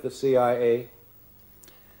with the CIA?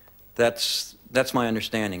 That's my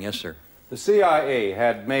understanding, yes, sir. The CIA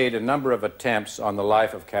had made a number of attempts on the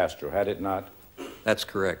life of Castro, had it not? That's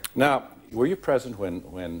correct. Now, were you present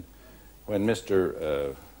when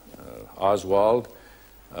Mr. Oswald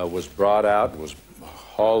was brought out, was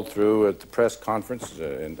hauled through at the press conference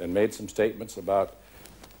and made some statements about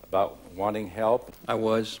wanting help? I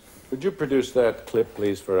was. Would you produce that clip,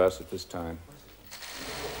 please, for us at this time?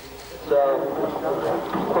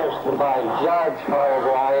 Question by judge,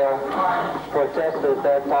 however, I protested at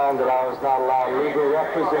that time that I was not allowed legal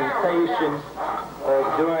representation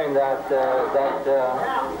during that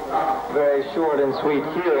very short and sweet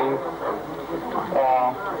hearing.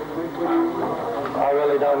 I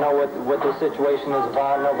really don't know what the situation is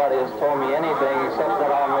about. Nobody has told me anything except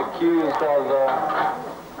that I'm accused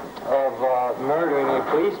of murdering a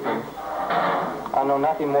policeman. I know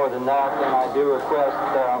nothing more than that, and I do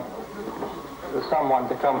request someone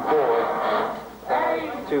to come forward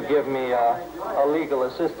to give me a legal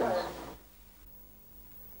assistance.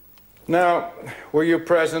 Now, were you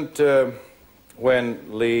present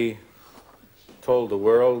when Lee told the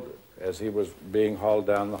world, as he was being hauled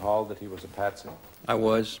down the hall, that he was a patsy? I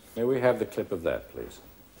was. May we have the clip of that, please?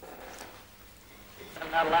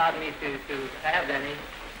 Have not allowed me to have any.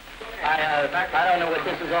 I don't know what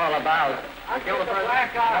this is all about. Back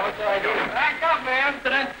up, man.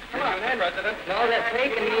 President. No, they're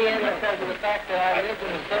taking me in because of the fact that I live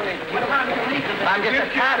in the city. I'm just a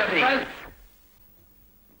patsy.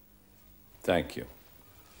 Thank you.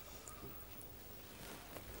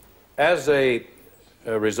 As a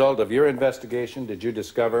result of your investigation, did you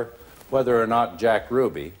discover whether or not Jack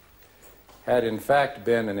Ruby had in fact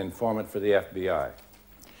been an informant for the FBI?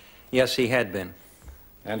 Yes, he had been.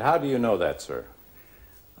 And how do you know that, sir?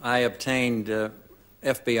 I obtained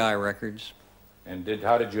FBI records. And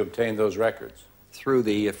how did you obtain those records? Through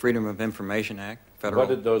the Freedom of Information Act, federal. What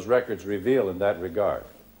did those records reveal in that regard?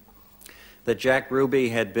 That Jack Ruby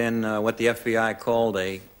had been what the FBI called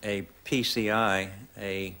a PCI,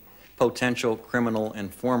 a potential criminal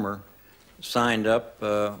informer, signed up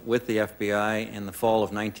with the FBI in the fall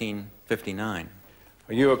of 1959.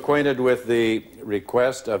 Are you acquainted with the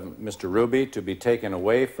request of Mr. Ruby to be taken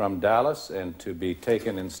away from Dallas and to be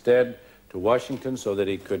taken instead to Washington so that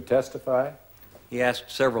he could testify? He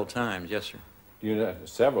asked several times, yes, sir. You know,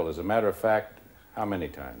 several. As a matter of fact, how many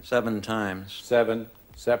times? 7 times. 7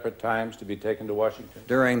 separate times to be taken to Washington?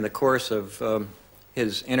 During the course of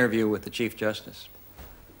his interview with the Chief Justice.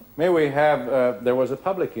 May we have, there was a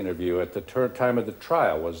public interview at the time of the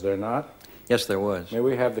trial, was there not? Yes, there was. May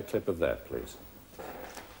we have the clip of that, please?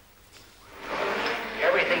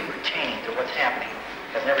 Everything pertaining to what's happening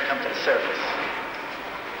has never come to the surface.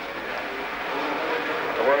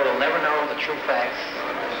 The world will never know the true facts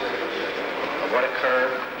of what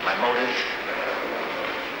occurred, my motives.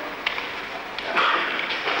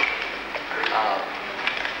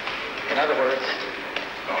 In other words,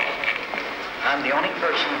 I'm the only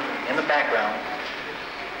person in the background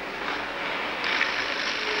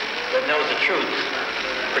that knows the truth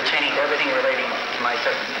pertaining to everything relating to my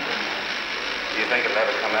circumstances. Do you think it'll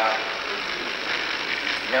ever come out?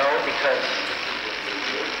 No, because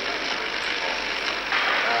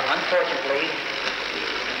unfortunately,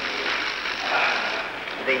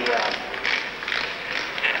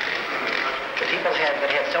 the people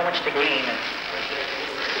that have so much to gain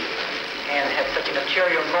and have such an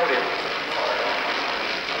ulterior motive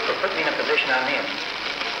for putting me in a position I'm in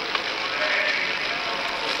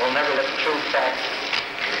will never let the true facts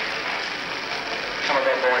come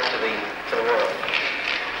aboard to the world.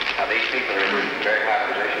 Now, these people are in very high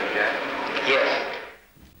positions, Jack? Yes.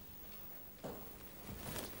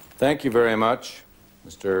 Thank you very much.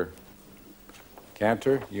 Mr.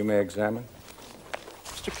 Cantor, you may examine.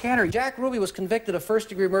 Mr. Cantor, Jack Ruby was convicted of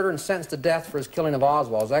first-degree murder and sentenced to death for his killing of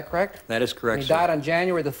Oswald. Is that correct? That is correct, He sir. died on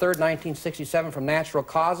January the 3rd, 1967 from natural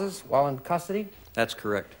causes while in custody? That's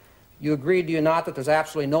correct. You agree, do you not, that there's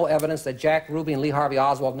absolutely no evidence that Jack Ruby and Lee Harvey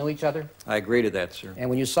Oswald knew each other? I agree to that, sir. And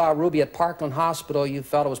when you saw Ruby at Parkland Hospital, you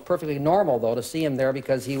felt it was perfectly normal, though, to see him there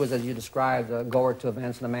because he was, as you described, a goer to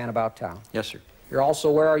events and a man about town. Yes, sir. You're also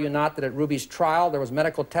aware, are you not, that at Ruby's trial there was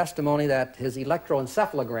medical testimony that his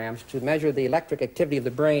electroencephalograms to measure the electric activity of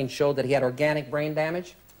the brain showed that he had organic brain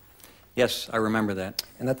damage? Yes, I remember that.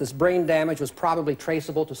 And that this brain damage was probably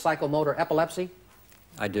traceable to psychomotor epilepsy?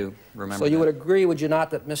 I do remember So you that. would agree, would you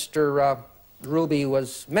not, that Mr. Ruby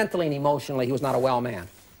was mentally and emotionally, he was not a well man?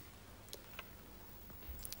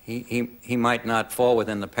 He might not fall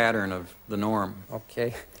within the pattern of the norm.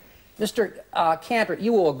 Okay. Mr. Cantor,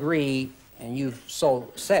 you will agree, and you've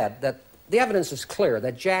so said, that the evidence is clear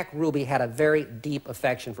that Jack Ruby had a very deep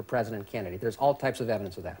affection for President Kennedy. There's all types of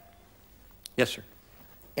evidence of that. Yes, sir.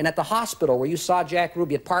 And at the hospital where you saw Jack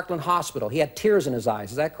Ruby at Parkland Hospital, he had tears in his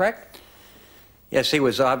eyes. Is that correct? Yes, he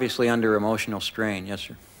was obviously under emotional strain, yes,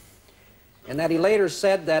 sir. And that he later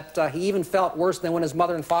said that he even felt worse than when his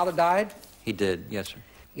mother and father died? He did, yes, sir.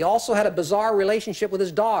 He also had a bizarre relationship with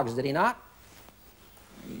his dogs, did he not?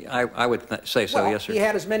 I would say so, well, yes, sir. He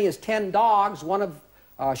had as many as 10 dogs, one of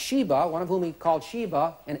Sheba, one of whom he called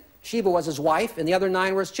Sheba, and Sheba was his wife, and the other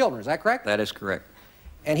 9 were his children. Is that correct? That is correct.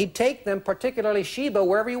 And he'd take them, particularly Sheba,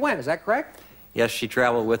 wherever he went. Is that correct? Yes, she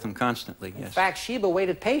traveled with him constantly, yes. In fact, Sheba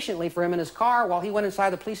waited patiently for him in his car while he went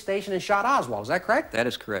inside the police station and shot Oswald. Is that correct? That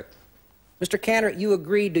is correct. Mr. Cantor, you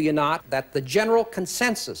agree, do you not, that the general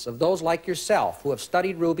consensus of those like yourself who have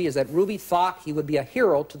studied Ruby is that Ruby thought he would be a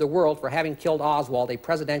hero to the world for having killed Oswald, a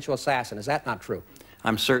presidential assassin. Is that not true?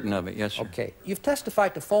 I'm certain of it, yes, sir. Okay. You've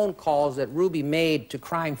testified to phone calls that Ruby made to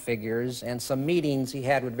crime figures and some meetings he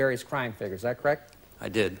had with various crime figures. Is that correct? I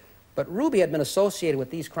did. But Ruby had been associated with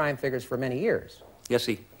these crime figures for many years. Yes,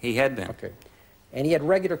 he had been. Okay. And he had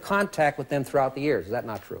regular contact with them throughout the years. Is that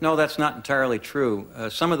not true? No, that's not entirely true.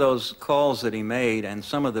 Some of those calls that he made and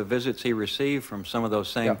some of the visits he received from some of those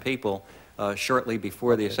same people shortly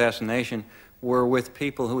before the assassination were with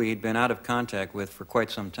people who he'd been out of contact with for quite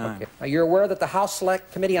some time. Okay. Now, you're aware that the House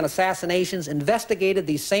Select Committee on Assassinations investigated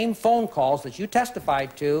these same phone calls that you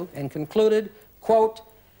testified to and concluded, quote,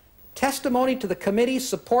 testimony to the committee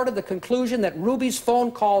supported the conclusion that Ruby's phone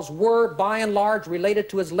calls were, by and large, related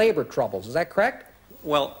to his labor troubles. Is that correct?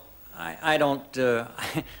 Well, I don't,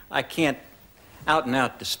 I can't out and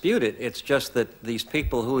out dispute it. It's just that these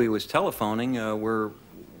people who he was telephoning were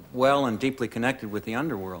well and deeply connected with the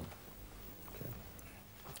underworld. Okay.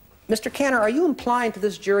 Mr. Cantor, are you implying to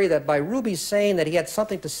this jury that by Ruby saying that he had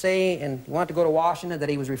something to say and wanted to go to Washington, that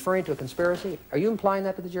he was referring to a conspiracy? Are you implying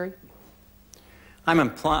that to the jury?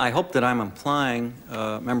 I hope that I'm implying,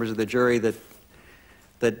 members of the jury,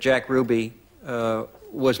 that Jack Ruby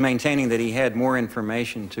was maintaining that he had more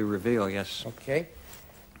information to reveal, yes. Okay.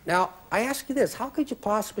 Now, I ask you this. How could you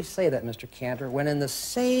possibly say that, Mr. Cantor, when in the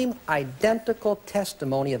same identical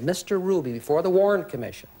testimony of Mr. Ruby before the Warren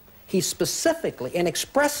Commission, he specifically and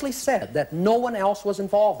expressly said that no one else was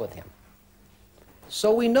involved with him?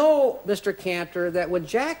 So we know, Mr. Cantor, that when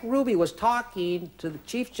Jack Ruby was talking to the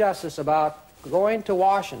Chief Justice about going to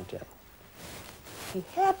Washington, he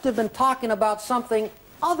had to have been talking about something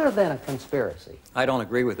other than a conspiracy. I don't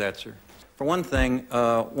agree with that, sir. For one thing,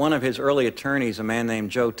 one of his early attorneys, a man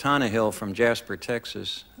named Joe Tannehill from Jasper,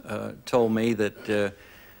 Texas, told me that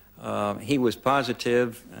he was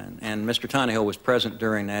positive, and Mr. Tannehill was present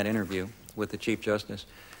during that interview with the Chief Justice,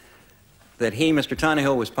 that Mr.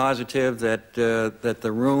 Tannehill was positive that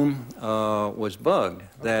the room was bugged,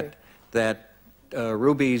 okay. that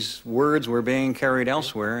Ruby's words were being carried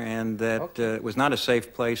elsewhere, and that it was not a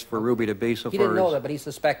safe place for Ruby to be so far as... He didn't know that, but he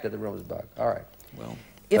suspected the room was bugged. All right. Well,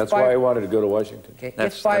 that's why he wanted to go to Washington. Okay.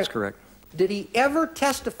 That's correct. Did he ever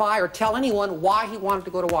testify or tell anyone why he wanted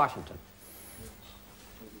to go to Washington?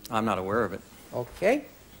 I'm not aware of it. Okay.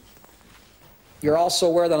 You're also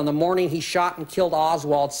aware that on the morning he shot and killed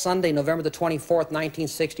Oswald, Sunday, November the 24th,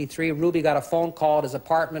 1963, Ruby got a phone call at his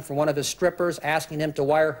apartment from one of his strippers asking him to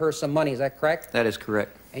wire her some money. Is that correct? That is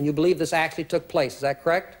correct. And you believe this actually took place. Is that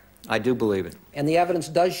correct? I do believe it. And the evidence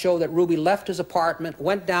does show that Ruby left his apartment,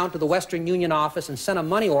 went down to the Western Union office, and sent a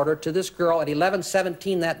money order to this girl at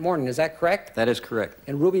 11:17 that morning. Is that correct? That is correct.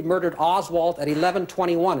 And Ruby murdered Oswald at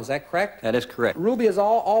 11:21. Is that correct? That is correct. Ruby has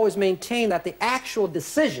always maintained that the actual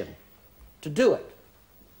decision to do it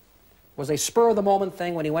was a spur-of-the-moment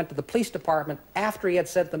thing when he went to the police department after he had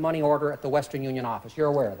sent the money order at the Western Union office. You're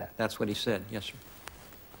aware of that? That's what he said, yes, sir.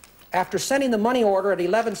 After sending the money order at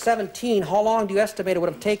 11:17, how long do you estimate it would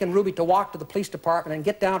have taken Ruby to walk to the police department and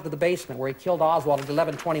get down to the basement where he killed Oswald at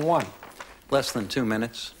 11:21? Less than 2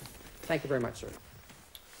 minutes. Thank you very much, sir.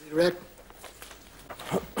 Rick?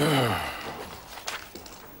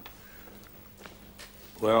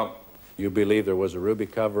 Well, you believe there was a Ruby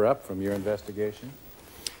cover-up from your investigation?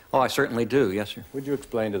 Oh, I certainly do, yes, sir. Would you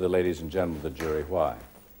explain to the ladies and gentlemen of the jury why?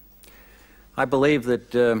 I believe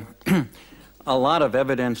that a lot of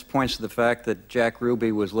evidence points to the fact that Jack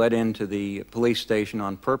Ruby was led into the police station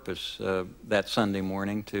on purpose that Sunday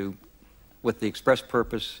morning with the express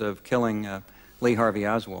purpose of killing Lee Harvey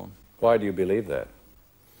Oswald. Why do you believe that?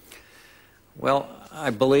 Well,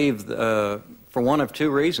 I believe for one of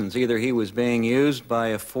two reasons. Either he was being used by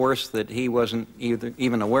a force that he wasn't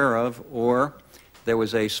even aware of, or there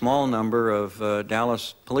was a small number of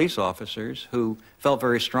Dallas police officers who felt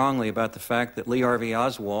very strongly about the fact that Lee Harvey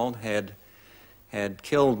Oswald had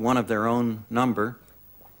killed one of their own number,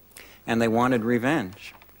 and they wanted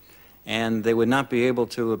revenge. And they would not be able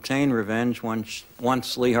to obtain revenge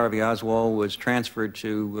once Lee Harvey Oswald was transferred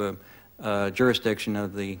to jurisdiction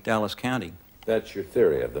of the Dallas County. That's your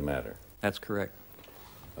theory of the matter. That's correct.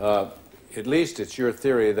 At least it's your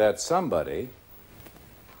theory that somebody,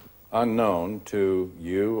 unknown to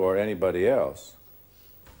you or anybody else,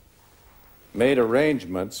 made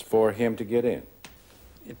arrangements for him to get in.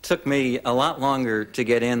 It took me a lot longer to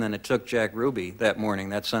get in than it took Jack Ruby that morning,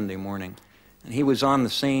 that Sunday morning. And he was on the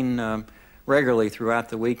scene regularly throughout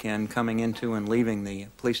the weekend, coming into and leaving the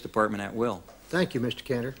police department at will. Thank you, Mr.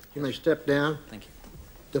 Cantor. You may step down. Thank you.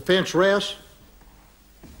 Defense rests.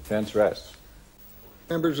 Defense rests.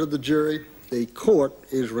 Members of the jury, the court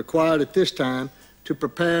is required at this time to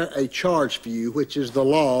prepare a charge for you, which is the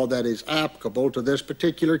law that is applicable to this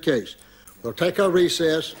particular case. We'll take our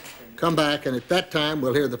recess, come back, and at that time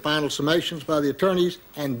we'll hear the final summations by the attorneys,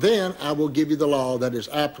 and then I will give you the law that is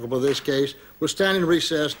applicable to this case. We'll stand in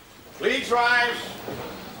recess. Please rise.